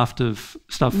the shaft of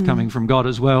stuff coming from God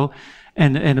as well.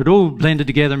 And it all blended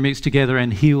together, mixed together,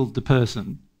 and healed the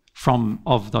person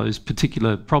of those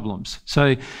particular problems.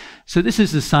 So this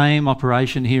is the same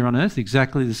operation here on earth,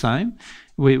 exactly the same.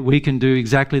 We can do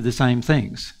exactly the same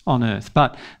things on earth.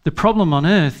 But the problem on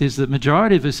earth is that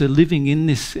majority of us are living in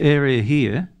this area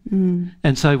here.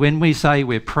 And so when we say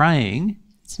we're praying,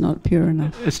 it's not pure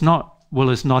enough. It's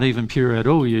not even pure at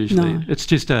all usually. No. It's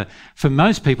just for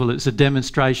most people, it's a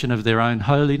demonstration of their own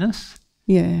holiness.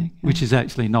 Yeah. Okay. Which is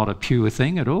actually not a pure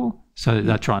thing at all. So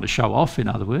they're trying to show off, in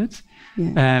other words.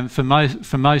 Yeah. For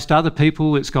most other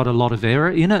people, it's got a lot of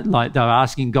error in it, like they're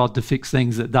asking God to fix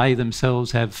things that they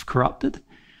themselves have corrupted.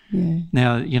 Yeah.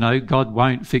 Now, you know, God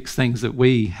won't fix things that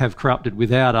we have corrupted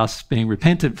without us being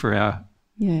repentant for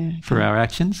our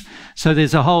actions. So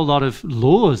there's a whole lot of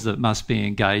laws that must be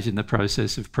engaged in the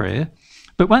process of prayer.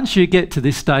 But once you get to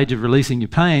this stage of releasing your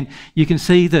pain, you can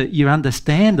see that you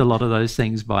understand a lot of those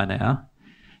things by now.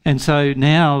 And so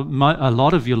now a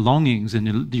lot of your longings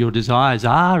and your desires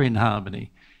are in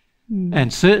harmony.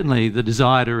 And certainly the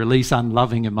desire to release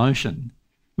unloving emotion,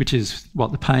 which is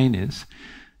what the pain is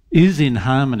in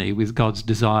harmony with God's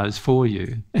desires for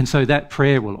you. And so that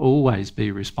prayer will always be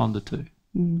responded to,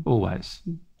 always,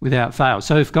 without fail.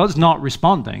 So if God's not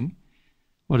responding,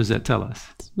 what does that tell us?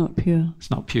 It's not pure.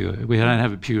 It's not pure. We don't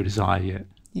have a pure desire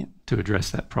yet to address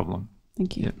that problem.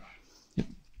 Thank you. Yep.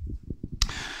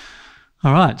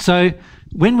 All right, so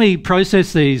when we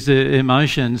process these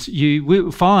emotions, you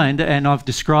will find, and I've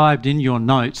described in your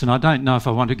notes, and I don't know if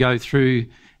I want to go through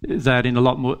that in a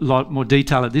lot more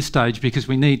detail at this stage, because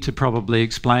we need to probably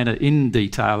explain it in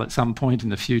detail at some point in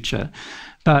the future.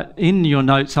 But in your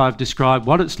notes, I've described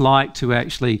what it's like to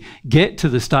actually get to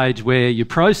the stage where you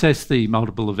process the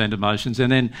multiple event emotions,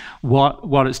 and then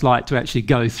what it's like to actually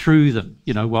go through them,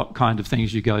 you know, what kind of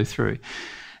things you go through.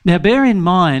 Now, bear in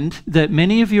mind that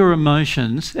many of your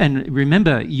emotions, and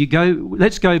remember,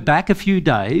 let's go back a few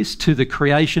days to the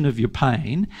creation of your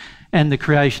pain and the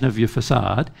creation of your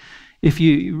facade. If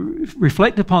you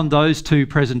reflect upon those two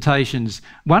presentations,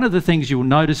 one of the things you'll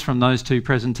notice from those two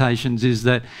presentations is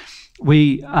that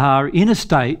we are in a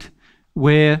state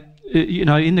where, you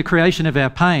know, in the creation of our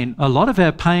pain, a lot of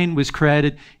our pain was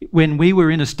created when we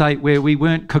were in a state where we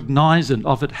weren't cognizant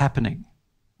of it happening.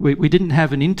 We didn't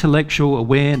have an intellectual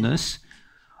awareness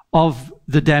of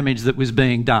the damage that was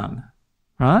being done,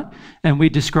 right? And we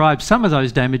described some of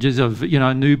those damages of, you know,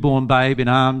 a newborn babe in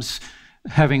arms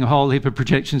having a whole heap of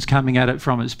projections coming at it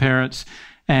from its parents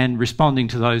and responding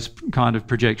to those kind of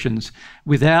projections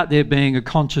without there being a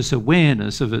conscious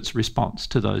awareness of its response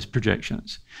to those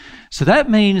projections. So that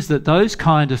means that those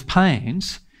kind of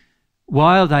pains,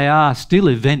 while they are still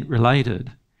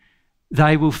event-related,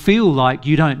 they will feel like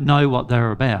you don't know what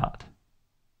they're about.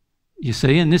 You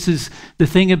see, and this is the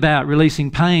thing about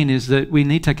releasing pain, is that we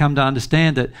need to come to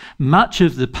understand that much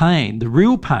of the pain, the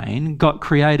real pain, got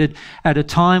created at a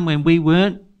time when we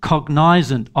weren't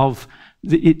cognizant of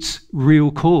its real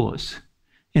cause.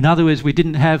 In other words, we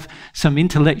didn't have some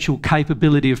intellectual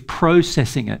capability of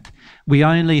processing it. We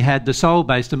only had the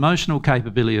soul-based emotional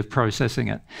capability of processing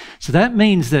it. So that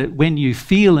means that when you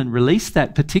feel and release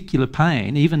that particular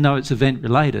pain, even though it's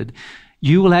event-related,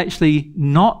 you will actually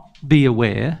not be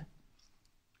aware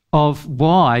of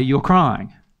why you're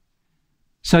crying.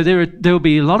 So there will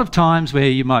be a lot of times where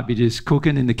you might be just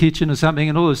cooking in the kitchen or something,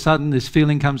 and all of a sudden this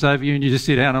feeling comes over you and you just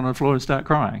sit down on the floor and start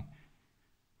crying.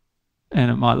 and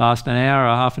it might last an hour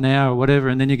or half an hour or whatever,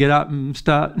 and then you get up and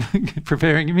start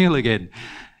preparing your meal again.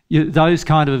 Those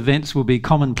kind of events will be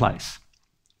commonplace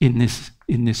in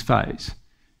this phase,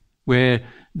 where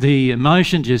the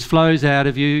emotion just flows out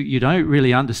of you. You don't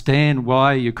really understand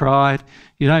why you cried.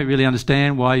 You don't really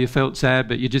understand why you felt sad,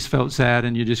 but you just felt sad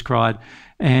and you just cried,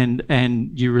 and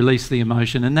you release the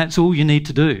emotion, and that's all you need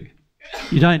to do.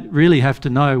 You don't really have to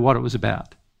know what it was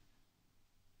about.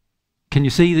 Can you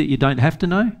see that you don't have to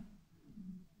know?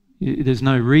 There's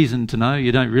no reason to know.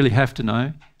 You don't really have to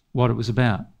know what it was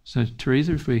about. So,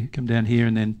 Teresa, if we come down here,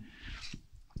 and then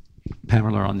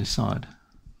Pamela on this side.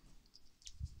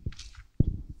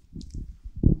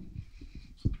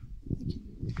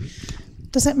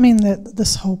 Does that mean that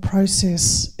this whole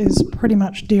process is pretty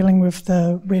much dealing with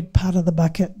the red part of the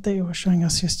bucket that you were showing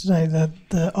us yesterday,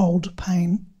 the old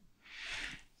pain?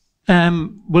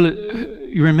 Well,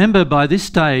 you remember by this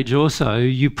stage also,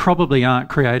 you probably aren't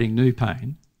creating new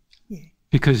pain.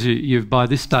 Because by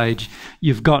this stage,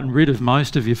 you've gotten rid of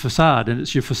most of your facade, and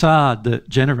it's your facade that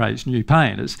generates new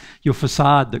pain. It's your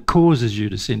facade that causes you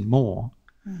to sin more.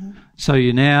 Mm-hmm. So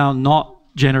you're now not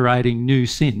generating new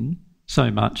sin so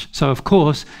much. So, of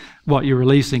course, what you're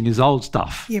releasing is old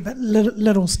stuff. Yeah, but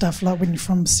little stuff like when you're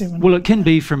from 7. Well, it can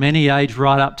be from any age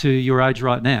right up to your age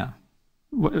right now.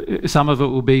 Some of it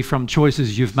will be from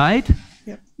choices you've made.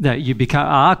 Yep. That you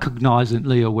are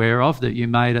cognizantly aware of, that you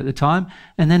made at the time,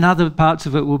 and then other parts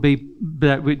of it will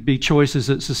be choices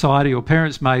that society or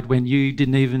parents made when you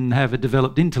didn't even have a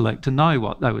developed intellect to know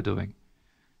what they were doing,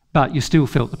 but you still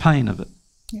felt the pain of it.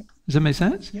 Yep. Does that make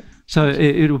sense? Yep. So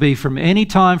it'll be from any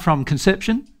time from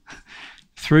conception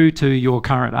through to your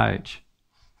current age.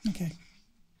 Okay.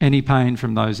 Any pain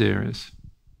from those areas.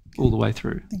 All the way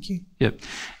through. Thank you. Yep.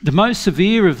 The most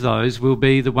severe of those will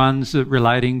be the ones that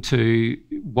relating to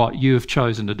what you have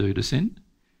chosen to do to sin.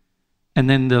 And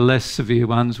then the less severe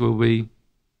ones will be,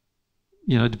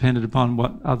 dependent upon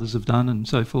what others have done and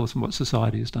so forth, and what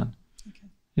society has done. Okay.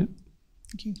 Yep.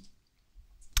 Thank you.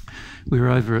 We were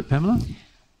over at Pamela.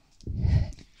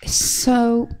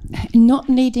 So, not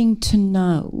needing to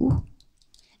know,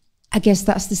 I guess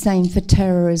that's the same for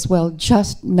terror as well.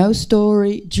 Just no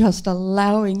story, just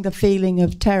allowing the feeling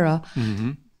of terror.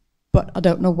 Mm-hmm. But I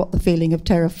don't know what the feeling of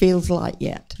terror feels like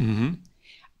yet. Mm-hmm.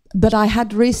 But I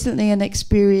had recently an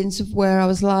experience of where I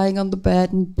was lying on the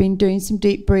bed and been doing some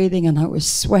deep breathing, and I was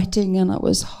sweating and I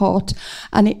was hot,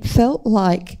 and it felt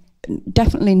like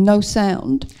definitely no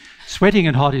sound. Sweating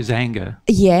and hot is anger.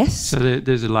 Yes. So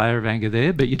there's a layer of anger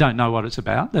there, but you don't know what it's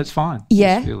about. That's fine.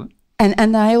 Yeah. Just feel it.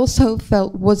 And I also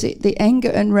felt, was it the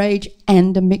anger and rage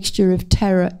and a mixture of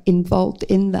terror involved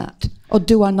in that? Or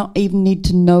do I not even need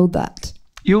to know that?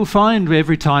 You'll find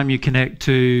every time you connect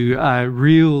to a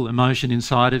real emotion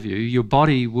inside of you, your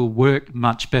body will work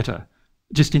much better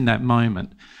just in that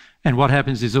moment. And what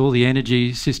happens is all the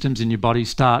energy systems in your body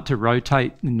start to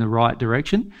rotate in the right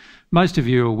direction. Most of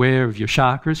you are aware of your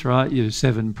chakras, right? Your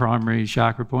 7 primary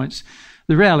chakra points.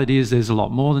 The reality is there's a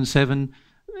lot more than 7.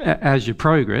 As you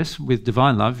progress with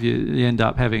divine love, you end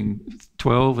up having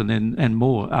 12 and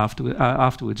more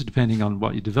afterwards, depending on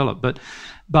what you develop.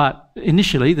 But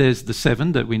initially, there's the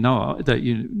 7 that we know that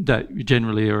you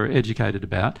generally are educated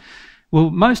about. Well,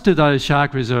 most of those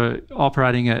chakras are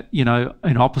operating at,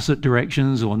 in opposite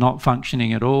directions or not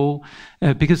functioning at all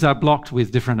because they're blocked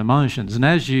with different emotions. And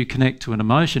as you connect to an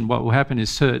emotion, what will happen is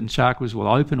certain chakras will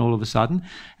open all of a sudden,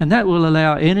 and that will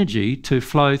allow energy to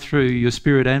flow through your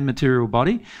spirit and material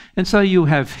body. And so you'll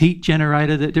have heat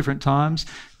generated at different times,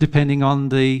 depending on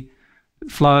the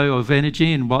flow of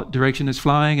energy and what direction it's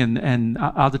flowing, and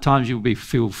other times you'll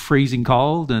feel freezing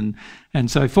cold and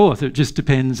so forth. It just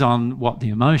depends on what the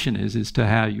emotion is as to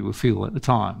how you will feel at the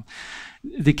time.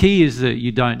 The key is that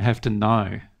you don't have to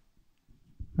know,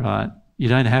 right? You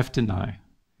don't have to know.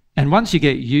 And once you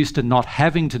get used to not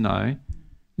having to know,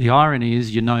 the irony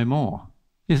is you know more.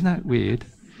 Isn't that weird?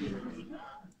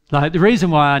 Like, the reason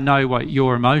why I know what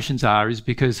your emotions are is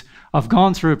because I've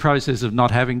gone through a process of not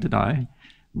having to know,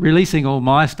 releasing all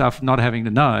my stuff, not having to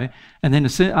know, and then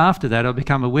after that I'll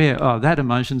become aware, oh, that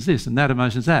emotion's this, and that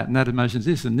emotion's that, and that emotion's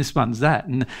this, and this one's that,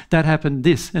 and that happened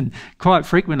this. And quite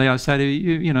frequently I say to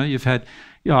you, you've had,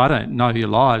 I don't know your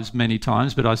lives many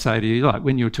times, but I say to you, like,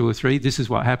 when you're 2 or 3, this is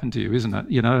what happened to you, isn't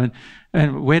it?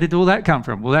 And where did all that come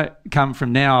from? Well, that come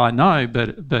from now I know,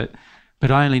 but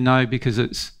I only know because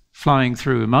it's flowing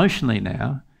through emotionally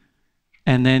now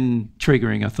and then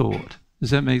triggering a thought. Does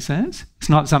that make sense? It's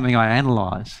not something I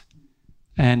analyse.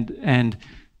 And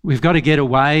we've got to get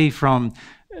away from...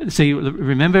 See,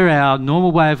 remember, our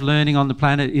normal way of learning on the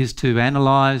planet is to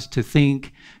analyse, to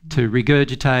think, to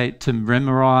regurgitate, to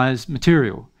memorise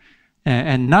material.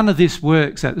 And none of this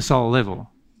works at the soul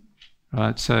level,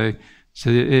 right? So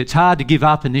it's hard to give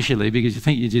up initially because you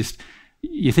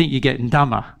think you're getting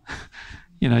dumber.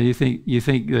 You know, you think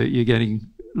that you're getting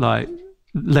like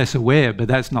less aware, but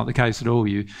that's not the case at all.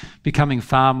 You're becoming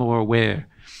far more aware.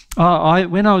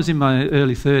 When I was in my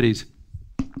early 30s,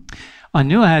 I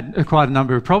knew I had quite a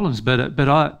number of problems, but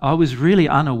I was really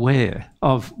unaware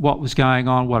of what was going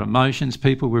on, what emotions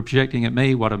people were projecting at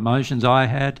me, what emotions I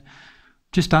had.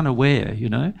 Just unaware, you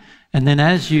know. And then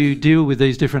as you deal with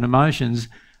these different emotions,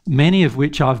 many of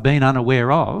which I've been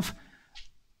unaware of,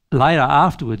 later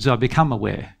afterwards I become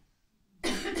aware.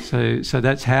 So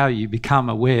that's how you become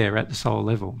aware at the soul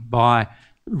level, by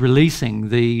releasing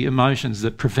the emotions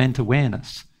that prevent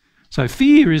awareness. So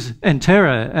fear and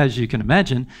terror, as you can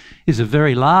imagine, is a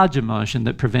very large emotion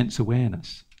that prevents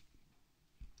awareness.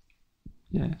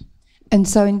 Yeah. And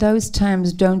so in those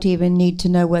terms, don't even need to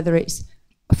know whether it's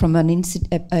from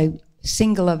a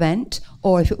single event,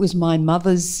 or if it was my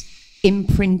mother's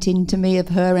imprint into me of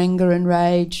her anger and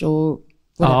rage, or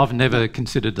whatever. I've never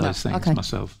considered those things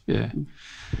myself. Yeah,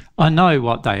 I know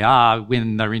what they are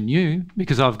when they're in you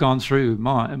because I've gone through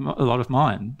a lot of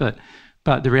mine.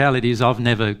 But the reality is I've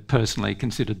never personally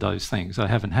considered those things. I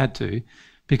haven't had to,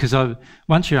 because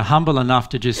once you're humble enough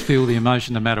to just feel the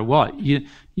emotion no matter what, you're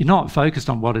not focused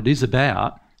on what it is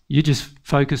about. You're just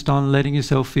focused on letting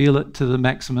yourself feel it to the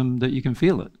maximum that you can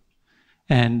feel it.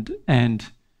 And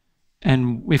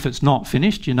if it's not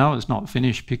finished, you know it's not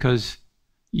finished because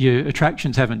your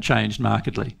attractions haven't changed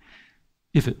markedly.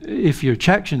 If your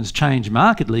attractions change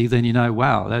markedly, then you know,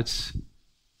 wow,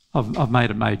 I've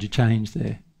made a major change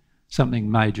there.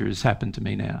 Something major has happened to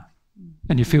me now.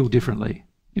 And you feel differently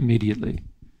immediately.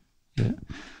 Yeah.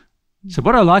 So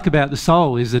what I like about the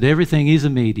soul is that everything is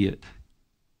immediate.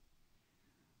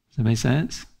 Does that make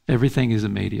sense? Everything is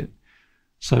immediate.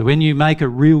 So when you make a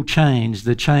real change,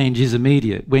 the change is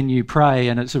immediate. When you pray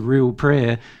and it's a real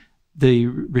prayer, the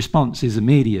response is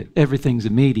immediate. Everything's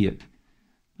immediate.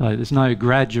 Like, there's no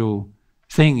gradual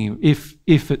thing. If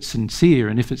it's sincere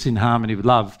and if it's in harmony with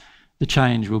love, the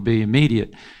change will be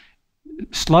immediate.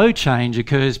 Slow change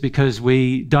occurs because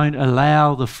we don't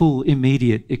allow the full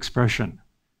immediate expression.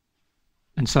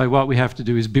 And so what we have to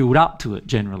do is build up to it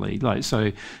generally. Like,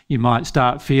 so you might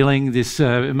start feeling this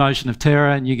emotion of terror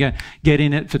and you get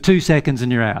in it for 2 seconds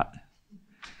and you're out.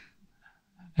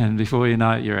 And before you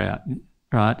know it, you're out,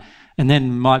 right? And then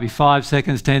it might be 5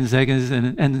 seconds, 10 seconds.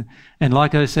 And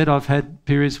like I said, I've had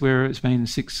periods where it's been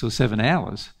 6 or 7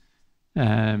 hours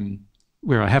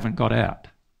where I haven't got out,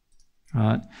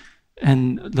 right?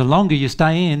 And the longer you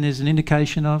stay in is an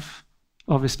indication of,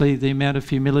 obviously, the amount of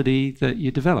humility that you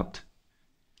developed.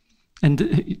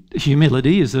 And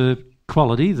humility is a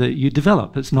quality that you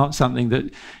develop. It's not something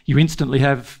that you instantly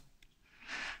have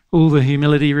all the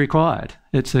humility required.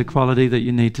 It's a quality that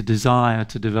you need to desire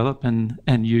to develop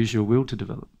and use your will to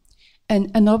develop.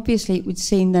 And obviously it would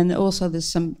seem then that also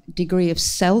there's some degree of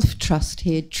self-trust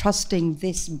here, trusting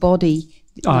this body.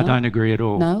 No? I don't agree at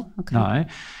all. No? Okay. No.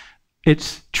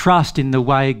 It's trust in the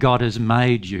way God has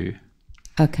made you.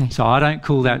 Okay. So I don't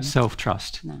call that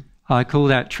self-trust. No. I call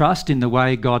that trust in the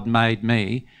way God made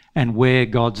me and where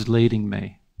God's leading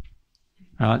me.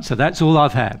 Right? So that's all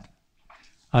I've had.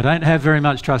 I don't have very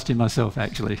much trust in myself,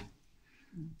 actually.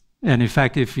 And in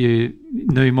fact, if you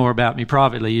knew more about me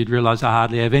privately, you'd realise I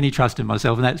hardly have any trust in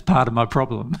myself, and that's part of my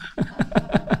problem.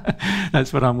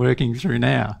 That's what I'm working through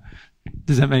now.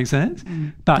 Does that make sense?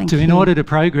 But in order to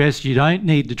progress, you don't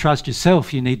need to trust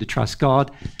yourself. You need to trust God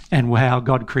and how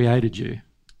God created you.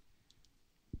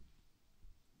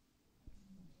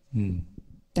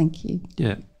 Thank you.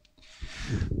 Yeah.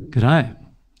 Good day.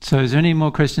 So is there any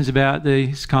more questions about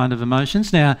these kind of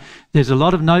emotions? Now, there's a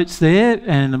lot of notes there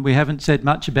and we haven't said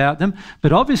much about them,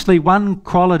 but obviously one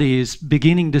quality is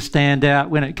beginning to stand out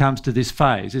when it comes to this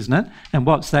phase, isn't it? And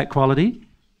what's that quality?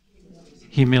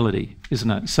 Humility,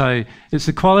 isn't it? So it's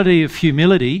the quality of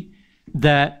humility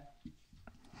that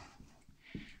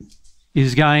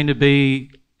is going to be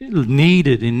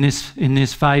needed in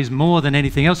this phase more than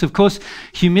anything else. Of course,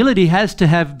 humility has to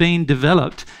have been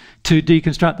developed to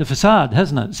deconstruct the facade,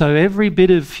 hasn't it? So every bit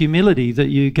of humility that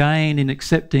you gain in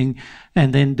accepting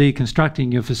and then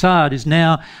deconstructing your facade is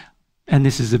now, and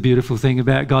this is the beautiful thing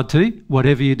about God too,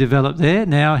 whatever you develop there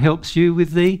now helps you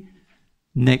with the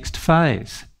next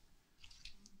phase.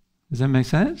 Does that make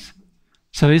sense?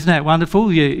 So isn't that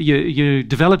wonderful? You're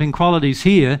developing qualities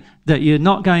here that you're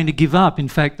not going to give up. In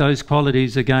fact, those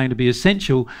qualities are going to be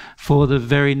essential for the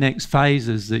very next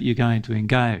phases that you're going to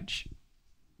engage.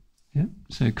 Yeah.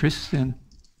 So Chris, then.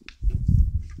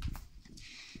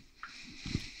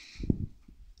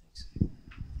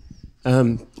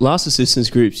 Last assistance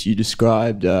groups, you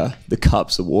described the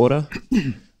cups of water,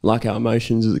 like our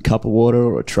emotions as a cup of water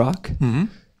or a truck.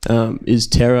 Is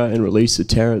terror and release of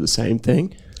terror the same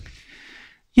thing?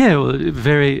 Yeah,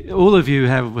 well, all of you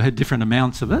have had different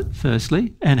amounts of it,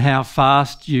 firstly, and how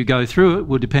fast you go through it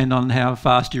will depend on how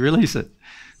fast you release it.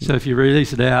 So if you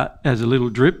release it out as a little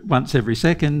drip once every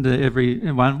second,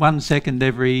 one second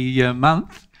every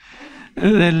month,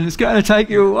 then it's going to take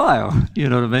you a while, you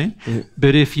know what I mean? Yeah.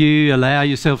 But if you allow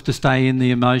yourself to stay in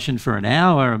the emotion for an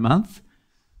hour a month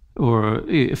or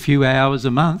a few hours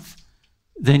a month,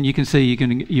 then you can see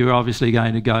you're obviously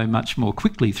going to go much more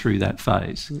quickly through that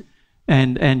phase. Yeah.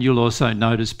 And you'll also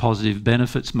notice positive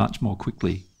benefits much more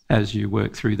quickly as you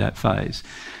work through that phase.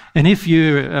 And if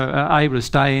you're able to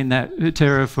stay in that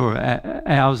terror for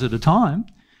hours at a time,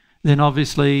 then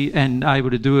obviously, and able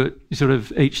to do it sort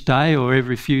of each day or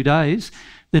every few days,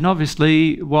 then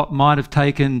obviously what might have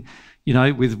taken, you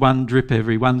know, with one drip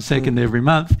every 1 second every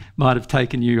month, might have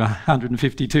taken you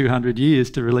 150, 200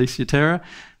 years to release your terror.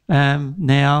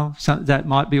 Now that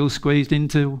might be all squeezed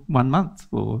into 1 month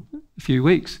or a few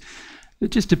weeks. It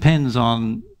just depends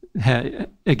on how,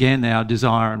 again, our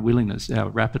desire and willingness, how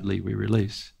rapidly we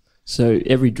release. So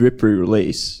every drip we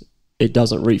release, it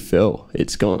doesn't refill,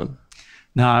 it's gone.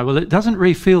 No, well, it doesn't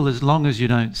refill as long as you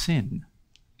don't sin.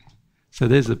 So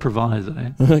there's the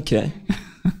proviso. Okay.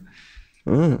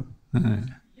 Okay.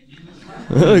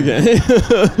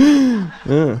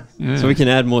 Yeah. So we can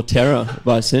add more terror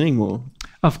by sinning more.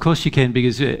 Of course you can,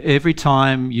 because every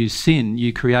time you sin,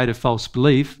 you create a false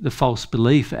belief. The false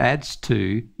belief adds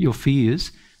to your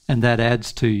fears, and that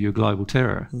adds to your global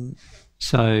terror.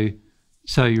 So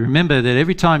you remember that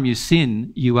every time you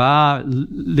sin, you are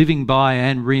living by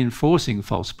and reinforcing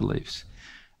false beliefs.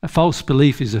 A false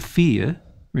belief is a fear.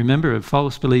 Remember, a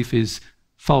false belief is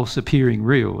false appearing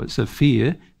real. It's a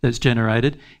fear that's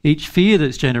generated. Each fear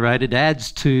that's generated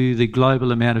adds to the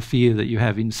global amount of fear that you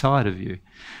have inside of you.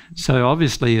 So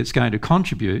obviously it's going to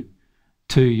contribute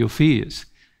to your fears.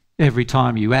 Every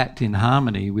time you act in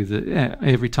harmony with it,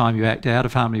 every time you act out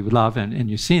of harmony with love and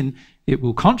you sin, it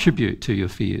will contribute to your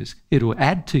fears. It will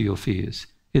add to your fears.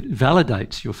 It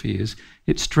validates your fears.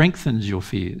 It strengthens your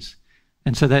fears.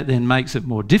 And so that then makes it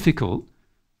more difficult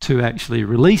to actually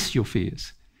release your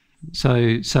fears.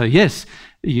 So yes,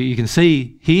 you can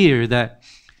see here that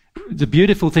the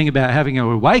beautiful thing about having an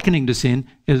awakening to sin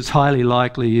is highly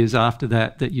likely is after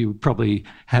that you probably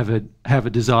have a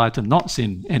desire to not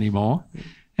sin anymore,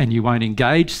 and you won't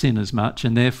engage sin as much,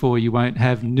 and therefore you won't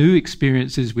have new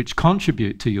experiences which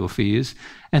contribute to your fears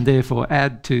and therefore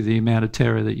add to the amount of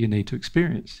terror that you need to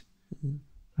experience.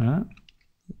 All right?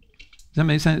 Does that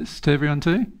make sense to everyone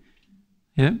too?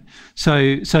 Yeah. So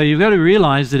you've got to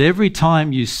realise that every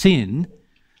time you sin,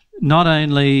 not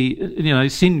only, you know,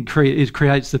 sin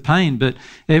creates the pain, but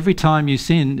every time you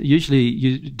sin, usually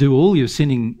you do all your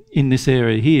sinning in this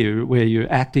area here where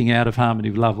you're acting out of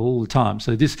harmony with love all the time.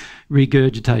 So this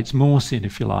regurgitates more sin,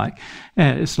 if you like.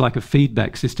 It's like a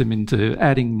feedback system into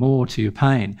adding more to your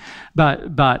pain.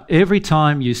 But every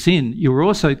time you sin, you're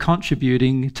also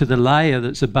contributing to the layer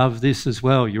that's above this as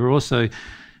well. You're also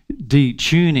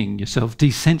detuning yourself,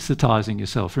 desensitizing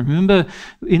yourself. Remember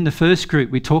in the first group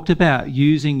we talked about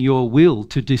using your will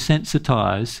to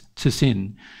desensitize to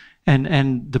sin,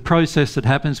 and the process that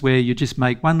happens where you just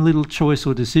make one little choice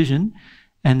or decision,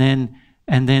 and then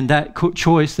that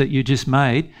choice that you just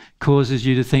made causes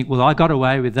you to think, well, I got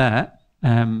away with that,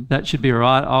 that should be all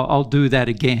right, I'll do that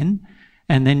again.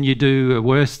 And then you do a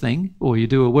worse thing, or you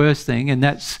do a worse thing, and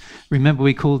that's, remember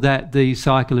we called that the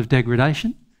cycle of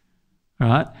degradation.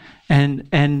 Right?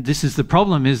 And this is the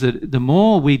problem, is that the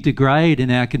more we degrade in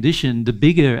our condition, the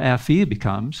bigger our fear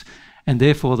becomes, and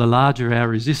therefore the larger our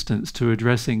resistance to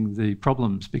addressing the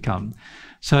problems become.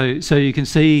 So you can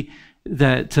see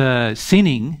that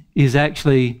sinning is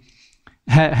actually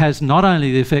has not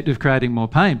only the effect of creating more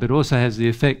pain, but also has the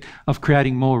effect of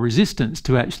creating more resistance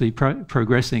to actually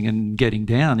progressing and getting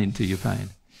down into your pain.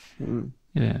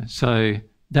 Yeah. So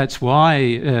that's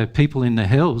why people in the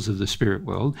hells of the spirit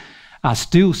world are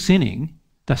still sinning.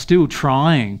 They're still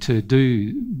trying to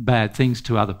do bad things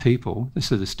to other people,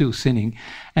 so they're still sinning,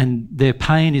 and their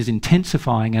pain is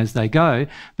intensifying as they go,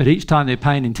 but each time their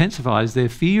pain intensifies, their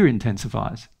fear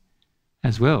intensifies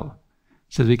as well.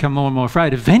 So they become more and more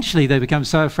afraid. Eventually they become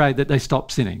so afraid that they stop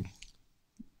sinning.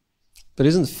 But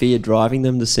isn't fear driving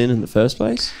them to sin in the first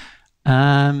place?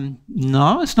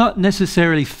 No, it's not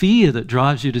necessarily fear that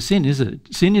drives you to sin, is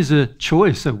it? Sin is a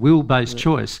choice, a will-based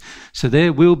choice. So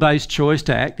their will-based choice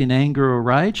to act in anger or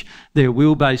rage, their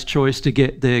will-based choice to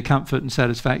get their comfort and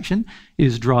satisfaction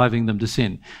is driving them to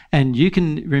sin. And you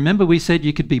can, remember we said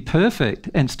you could be perfect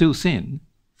and still sin.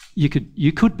 You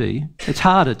could be. It's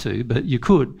harder to, but you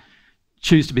could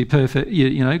choose to be perfect,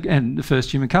 you know, and the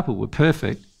first human couple were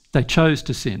perfect. They chose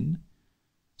to sin.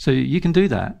 So you can do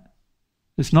that.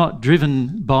 It's not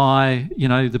driven by, you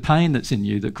know, the pain that's in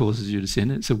you that causes you to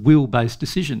sin. It's a will-based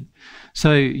decision.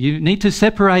 So you need to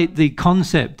separate the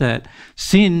concept that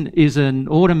sin is an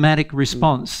automatic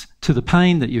response to the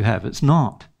pain that you have. It's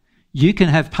not. You can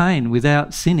have pain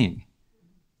without sinning.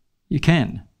 You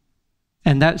can.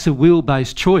 And that's a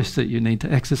will-based choice that you need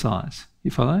to exercise. You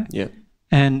follow? Yeah.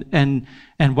 And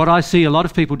what I see a lot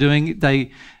of people doing,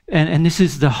 and this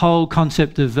is the whole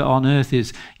concept of on earth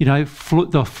is, you know,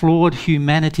 the flawed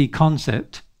humanity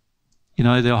concept, you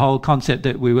know, the whole concept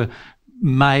that we were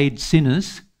made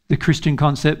sinners, the Christian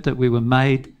concept that we were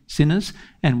made sinners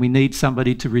and we need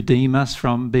somebody to redeem us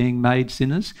from being made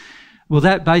sinners. Well,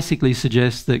 that basically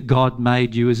suggests that God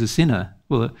made you as a sinner.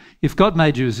 Well, if God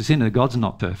made you as a sinner, God's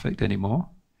not perfect anymore.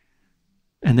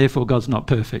 And therefore God's not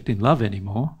perfect in love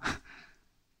anymore.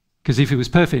 Because if he was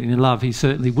perfect in love, he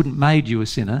certainly wouldn't made you a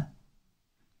sinner.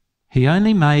 He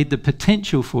only made the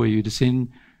potential for you to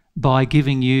sin by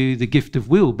giving you the gift of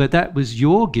will. But that was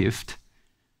your gift,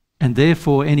 and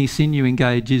therefore any sin you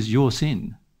engage is your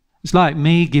sin. It's like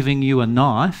me giving you a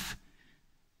knife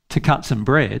to cut some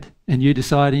bread and you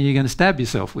deciding you're going to stab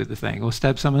yourself with the thing or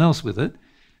stab someone else with it.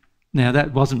 Now,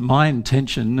 that wasn't my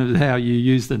intention of how you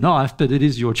use the knife, but it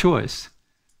is your choice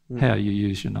how you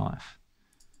use your knife.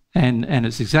 And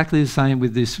it's exactly the same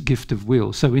with this gift of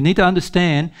will. So we need to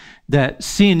understand that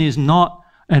sin is not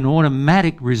an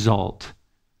automatic result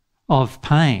of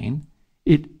pain.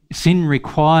 Sin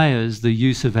requires the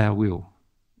use of our will.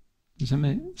 Does that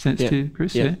make sense to you,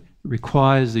 Chris? Yeah. It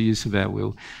requires the use of our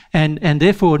will. And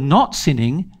therefore not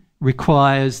sinning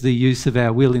requires the use of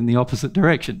our will in the opposite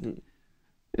direction.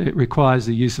 It requires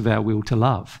the use of our will to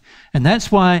love. And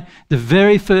that's why the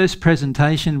very first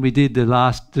presentation we did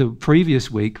the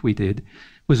previous week we did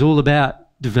was all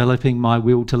about developing my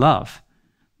will to love.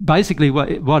 Basically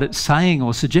what it's saying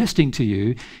or suggesting to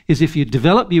you is if you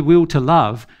develop your will to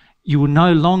love, you will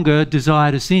no longer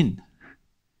desire to sin.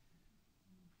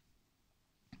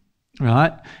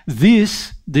 Right?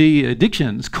 The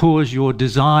addictions cause your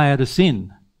desire to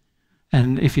sin.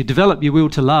 And if you develop your will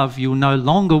to love, you'll no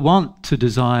longer want to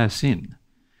desire sin.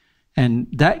 And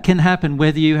that can happen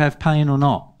whether you have pain or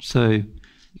not. So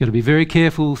you've got to be very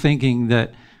careful thinking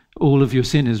that all of your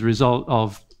sin is a result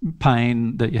of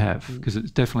pain that you have, because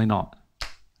it's definitely not.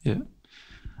 Yeah.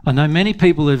 I know many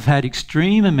people have had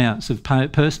extreme amounts of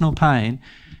personal pain,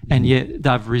 and yet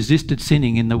they've resisted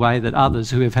sinning in the way that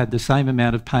others who have had the same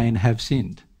amount of pain have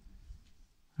sinned.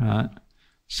 Right?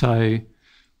 So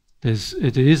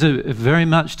it is very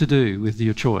much to do with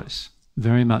your choice,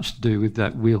 very much to do with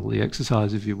that will, the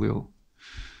exercise of your will.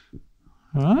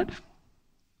 All right?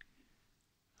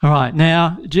 All right,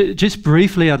 now, just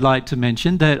briefly I'd like to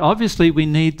mention that obviously we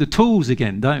need the tools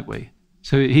again, don't we?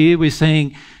 So here we're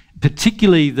seeing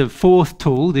particularly the fourth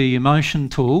tool, the emotion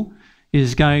tool,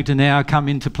 is going to now come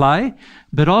into play.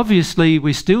 But obviously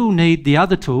we still need the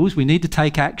other tools. We need to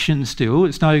take action still.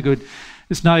 It's no good,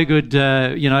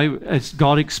 you know, as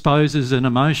God exposes an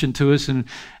emotion to us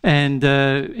and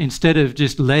instead of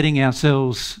just letting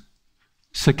ourselves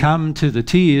succumb to the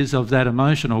tears of that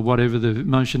emotion or whatever the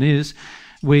emotion is,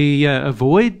 we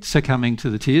avoid succumbing to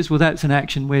the tears. Well, that's an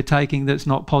action we're taking that's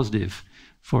not positive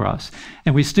for us.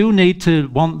 And we still need to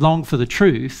long for the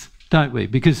truth, don't we?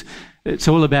 Because it's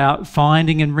all about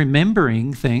finding and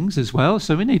remembering things as well.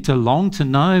 So we need to long to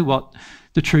know what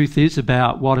the truth is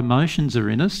about what emotions are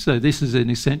in us. So this is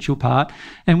an essential part.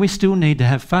 And we still need to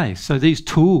have faith. So these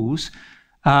tools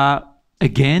are,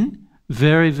 again,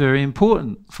 very, very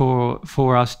important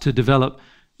for us to develop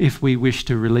if we wish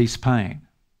to release pain.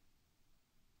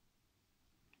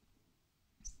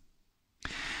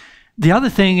 The other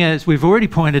thing, as we've already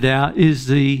pointed out, is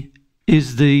the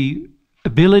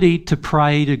ability to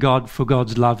pray to God for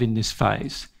God's love in this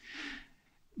phase.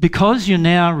 Because you're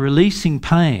now releasing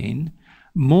pain,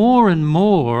 more and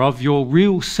more of your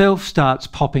real self starts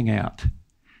popping out.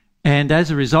 And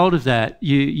as a result of that,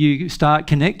 you start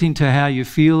connecting to how you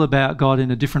feel about God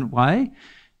in a different way,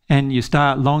 and you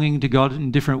start longing to God in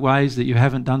different ways that you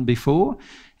haven't done before.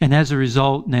 And as a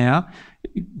result now,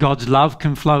 God's love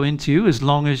can flow into you as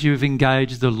long as you've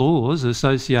engaged the laws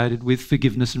associated with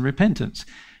forgiveness and repentance.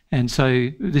 And so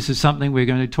this is something we're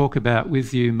going to talk about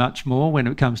with you much more when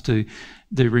it comes to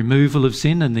the removal of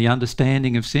sin and the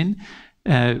understanding of sin,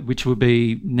 which will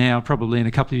be now probably in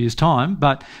a couple of years' time.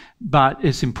 But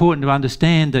it's important to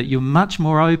understand that you're much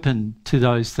more open to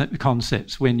those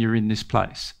concepts when you're in this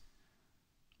place.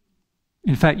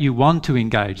 In fact, you want to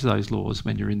engage those laws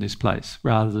when you're in this place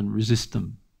rather than resist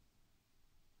them.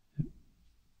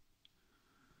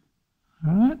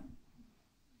 All right?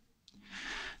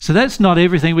 So that's not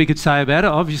everything we could say about it.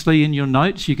 Obviously, in your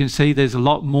notes, you can see there's a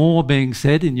lot more being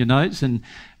said in your notes, and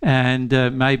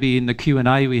maybe in the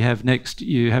Q&A we have next,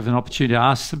 you have an opportunity to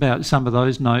ask about some of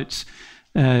those notes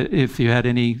if you had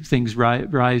any things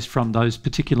raised from those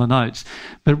particular notes.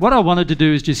 But what I wanted to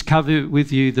do is just cover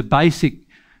with you the basic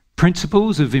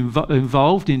principles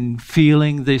involved in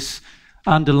feeling this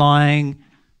underlying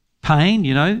pain,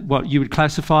 you know, what you would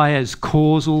classify as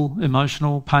causal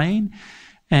emotional pain,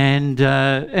 and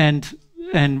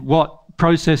what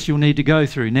process you'll need to go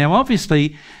through. Now,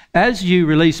 obviously, as you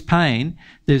release pain,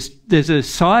 there's a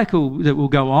cycle that will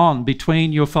go on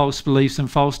between your false beliefs and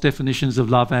false definitions of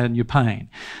love and your pain.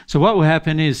 So what will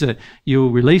happen is that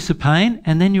you'll release a pain,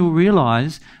 and then you'll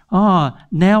realise, oh,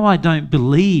 now I don't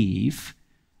believe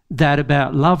that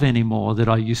about love anymore that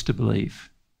I used to believe,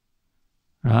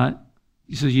 right?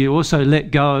 So you also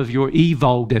let go of your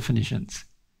evil definitions,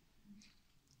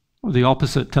 or the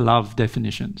opposite to love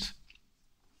definitions.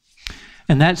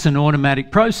 And that's an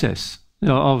automatic process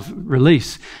of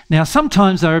release. Now,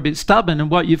 sometimes they're a bit stubborn,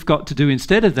 and what you've got to do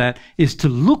instead of that is to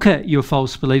look at your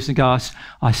false beliefs and go,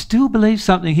 I still believe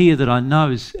something here that I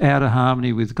know is out of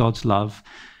harmony with God's love.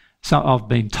 So I've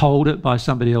been told it by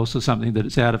somebody else or something that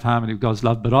it's out of harmony with God's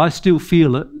love, but I still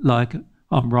feel it like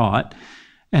I'm right.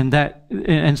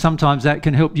 And sometimes that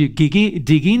can help you dig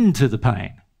into the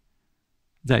pain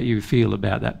that you feel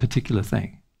about that particular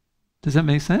thing. Does that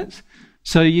make sense?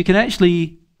 So you can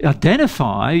actually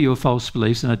identify your false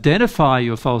beliefs and identify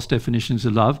your false definitions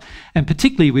of love, and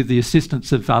particularly with the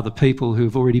assistance of other people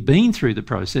who've already been through the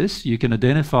process, you can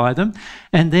identify them,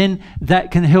 and then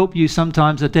that can help you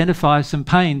sometimes identify some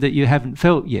pain that you haven't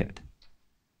felt yet.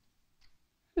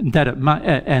 And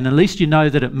at least you know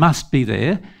that it must be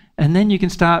there. And then you can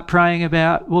start praying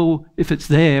about, well, if it's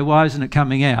there, why isn't it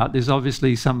coming out? There's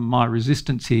obviously some of my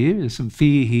resistance here, there's some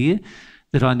fear here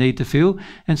that I need to feel.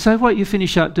 And so what you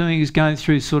finish up doing is going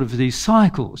through sort of these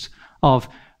cycles of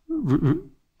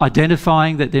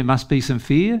identifying that there must be some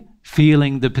fear,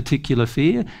 feeling the particular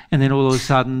fear, and then all of a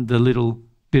sudden the little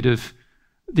bit of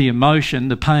the emotion,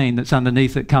 the pain that's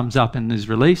underneath it comes up and is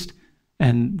released,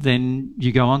 and then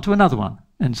you go on to another one,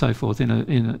 and so forth in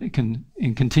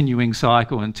a continuing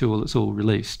cycle until it's all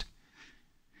released.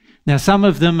 Now, some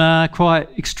of them are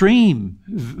quite extreme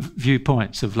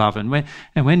viewpoints of love, and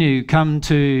when you come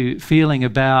to feeling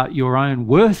about your own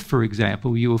worth, for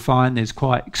example, you will find there's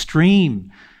quite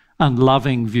extreme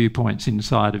unloving viewpoints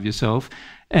inside of yourself,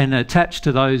 and attached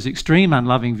to those extreme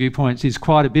unloving viewpoints is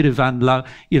quite a bit of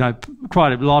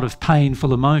quite a lot of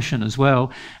painful emotion as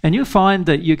well, and you'll find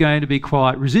that you're going to be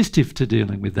quite resistive to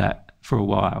dealing with that for a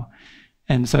while.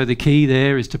 And so the key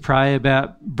there is to pray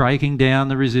about breaking down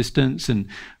the resistance and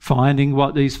finding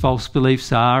what these false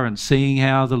beliefs are and seeing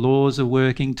how the laws are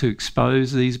working to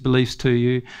expose these beliefs to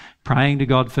you, praying to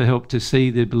God for help to see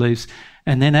the beliefs.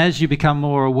 And then as you become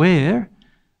more aware,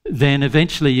 then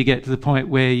eventually you get to the point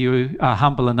where you are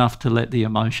humble enough to let the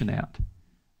emotion out.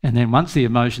 And then once the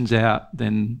emotion's out,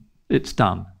 then it's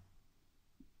done.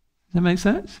 Does that make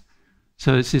sense?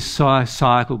 So it's this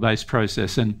cycle-based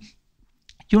process, and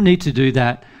you'll need to do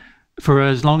that for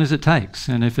as long as it takes.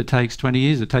 And if it takes 20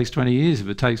 years, it takes 20 years. If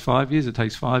it takes 5 years, it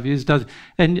takes 5 years.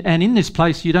 And in this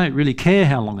place, you don't really care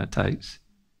how long it takes,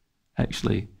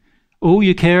 actually. All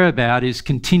you care about is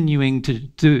continuing to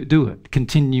do it,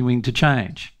 continuing to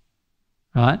change,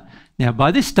 right? Now,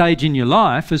 by this stage in your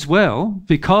life as well,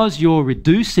 because you're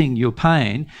reducing your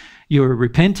pain, you're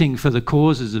repenting for the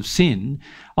causes of sin,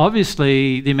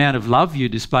 obviously the amount of love you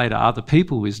display to other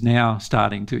people is now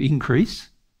starting to increase.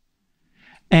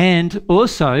 And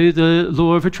also the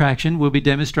law of attraction will be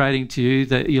demonstrating to you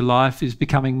that your life is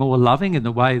becoming more loving in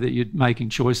the way that you're making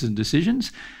choices and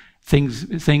decisions.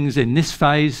 Things in this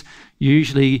phase,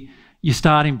 usually you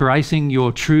start embracing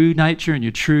your true nature and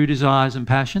your true desires and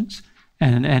passions.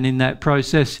 And in that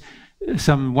process,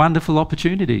 some wonderful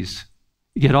opportunities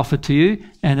get offered to you,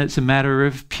 and it's a matter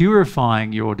of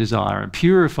purifying your desire and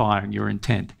purifying your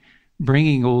intent,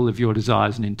 bringing all of your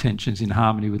desires and intentions in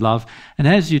harmony with love. And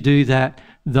as you do that,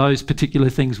 those particular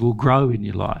things will grow in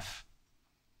your life.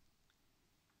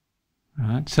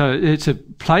 Right? So it's a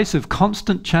place of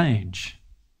constant change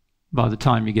by the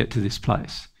time you get to this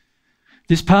place.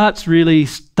 this part's really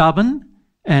stubborn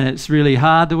and it's really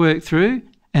hard to work through,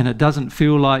 and it doesn't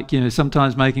feel like,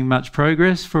 sometimes making much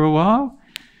progress for a while.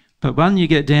 But when you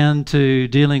get down to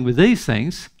dealing with these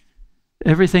things,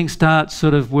 everything starts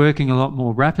sort of working a lot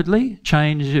more rapidly.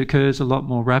 Change occurs a lot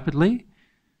more rapidly,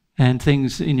 and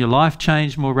things in your life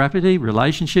change more rapidly.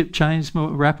 Relationship change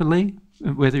more rapidly.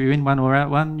 Whether you're in one or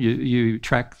out one, you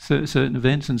track certain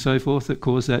events and so forth that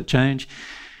cause that change.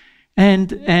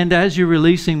 And as you're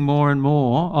releasing more and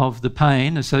more of the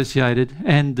pain associated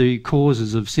and the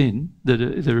causes of sin that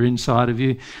are inside of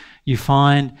you, you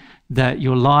find that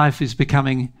your life is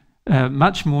becoming a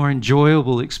much more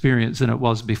enjoyable experience than it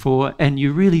was before, and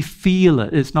you really feel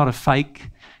it. It's not a fake,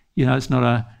 it's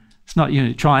not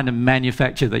trying to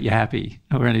manufacture that you're happy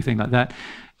or anything like that.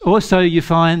 Also, you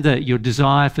find that your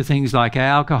desire for things like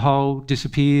alcohol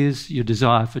disappears, your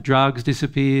desire for drugs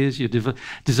disappears, your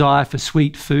desire for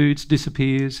sweet foods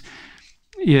disappears.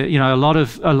 A lot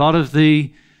of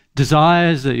the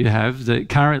desires that you have that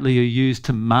currently are used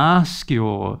to mask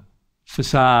your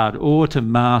facade or to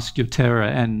mask your terror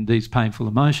and these painful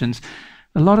emotions,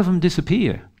 a lot of them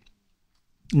disappear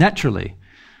naturally.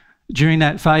 During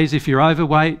that phase, if you're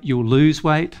overweight, you'll lose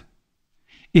weight.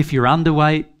 If you're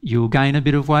underweight, you'll gain a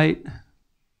bit of weight,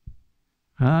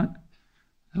 right?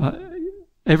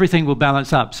 Everything will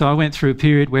balance up. So I went through a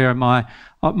period where my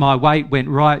weight went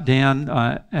right down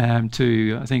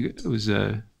to, I think it was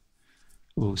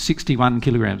 61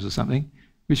 kilograms or something,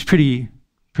 which is pretty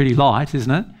light,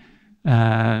 isn't it,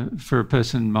 for a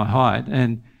person my height?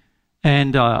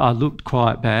 And I looked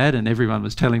quite bad, and everyone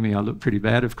was telling me I looked pretty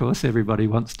bad. Of course, everybody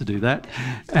wants to do that.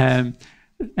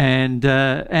 And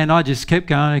I just kept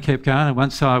going, and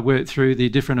once I worked through the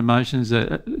different emotions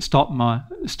that stopped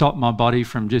my body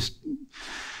from just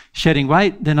shedding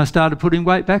weight, then I started putting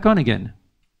weight back on again,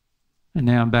 and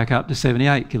now I'm back up to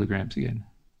 78 kilograms again.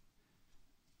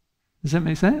 Does that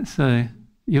make sense? So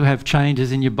you'll have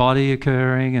changes in your body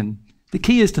occurring, and the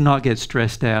key is to not get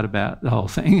stressed out about the whole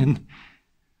thing.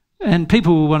 And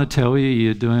people will want to tell you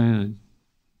you're doing,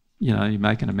 you're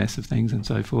making a mess of things and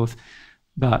so forth.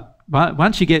 But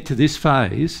once you get to this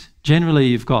phase, generally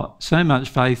you've got so much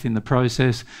faith in the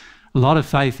process, a lot of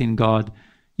faith in God.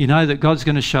 You know that God's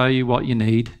going to show you what you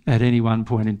need at any one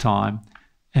point in time,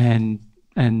 and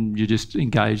you just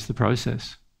engage the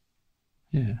process.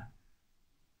 Yeah.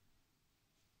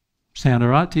 Sound all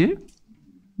right to you?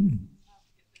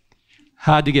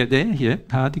 Hard to get there, yeah,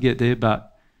 hard to get there, but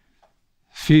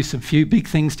some few big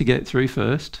things to get through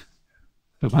first.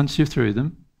 But once you're through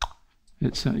them,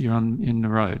 you're in the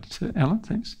road. So, Alan,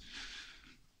 thanks.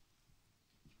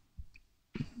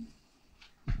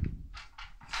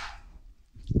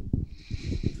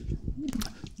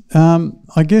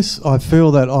 I guess I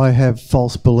feel that I have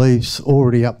false beliefs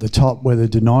already up the top where the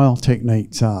denial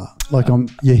techniques are. Like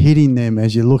you're hitting them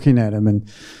as you're looking at them,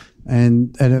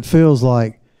 and it feels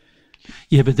like.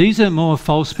 Yeah, but these are more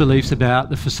false beliefs about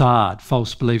the facade,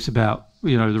 false beliefs about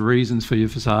the reasons for your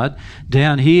facade.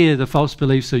 Down here, the false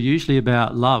beliefs are usually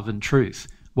about love and truth,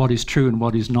 what is true and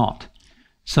what is not.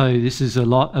 So this is a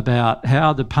lot about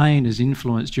how the pain has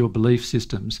influenced your belief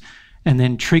systems and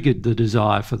then triggered the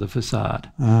desire for the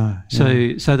facade. Yeah.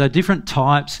 So there are different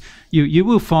types. You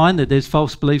will find that there's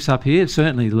false beliefs up here.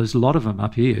 Certainly there's a lot of them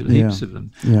up here, heaps of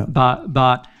them. Yeah.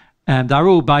 But they're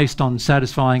all based on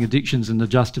satisfying addictions and the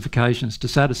justifications to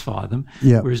satisfy them.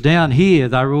 Yeah. Whereas down here,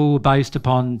 they're all based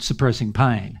upon suppressing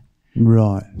pain.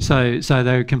 Right. So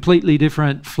they're a completely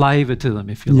different flavour to them,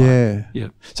 if you like. Yeah. Yeah.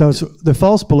 So it's, the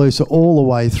false beliefs are all the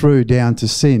way through down to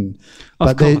sin.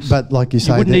 Of course. But like you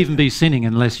say, you wouldn't even be sinning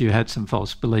unless you had some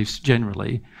false beliefs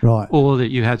generally. Right. Or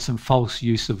that you had some false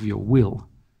use of your will.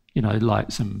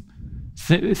 Like some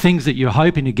things that you're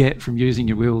hoping to get from using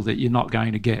your will that you're not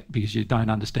going to get because you don't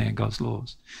understand God's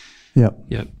laws. Yep.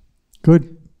 Yep.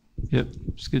 Good. Yep.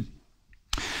 It's good.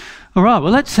 All right,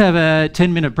 well, let's have a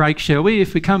 10-minute break, shall we?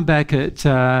 If we come back at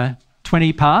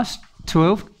 20 past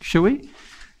 12, shall we?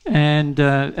 And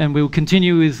we'll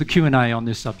continue with the Q&A on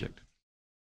this subject.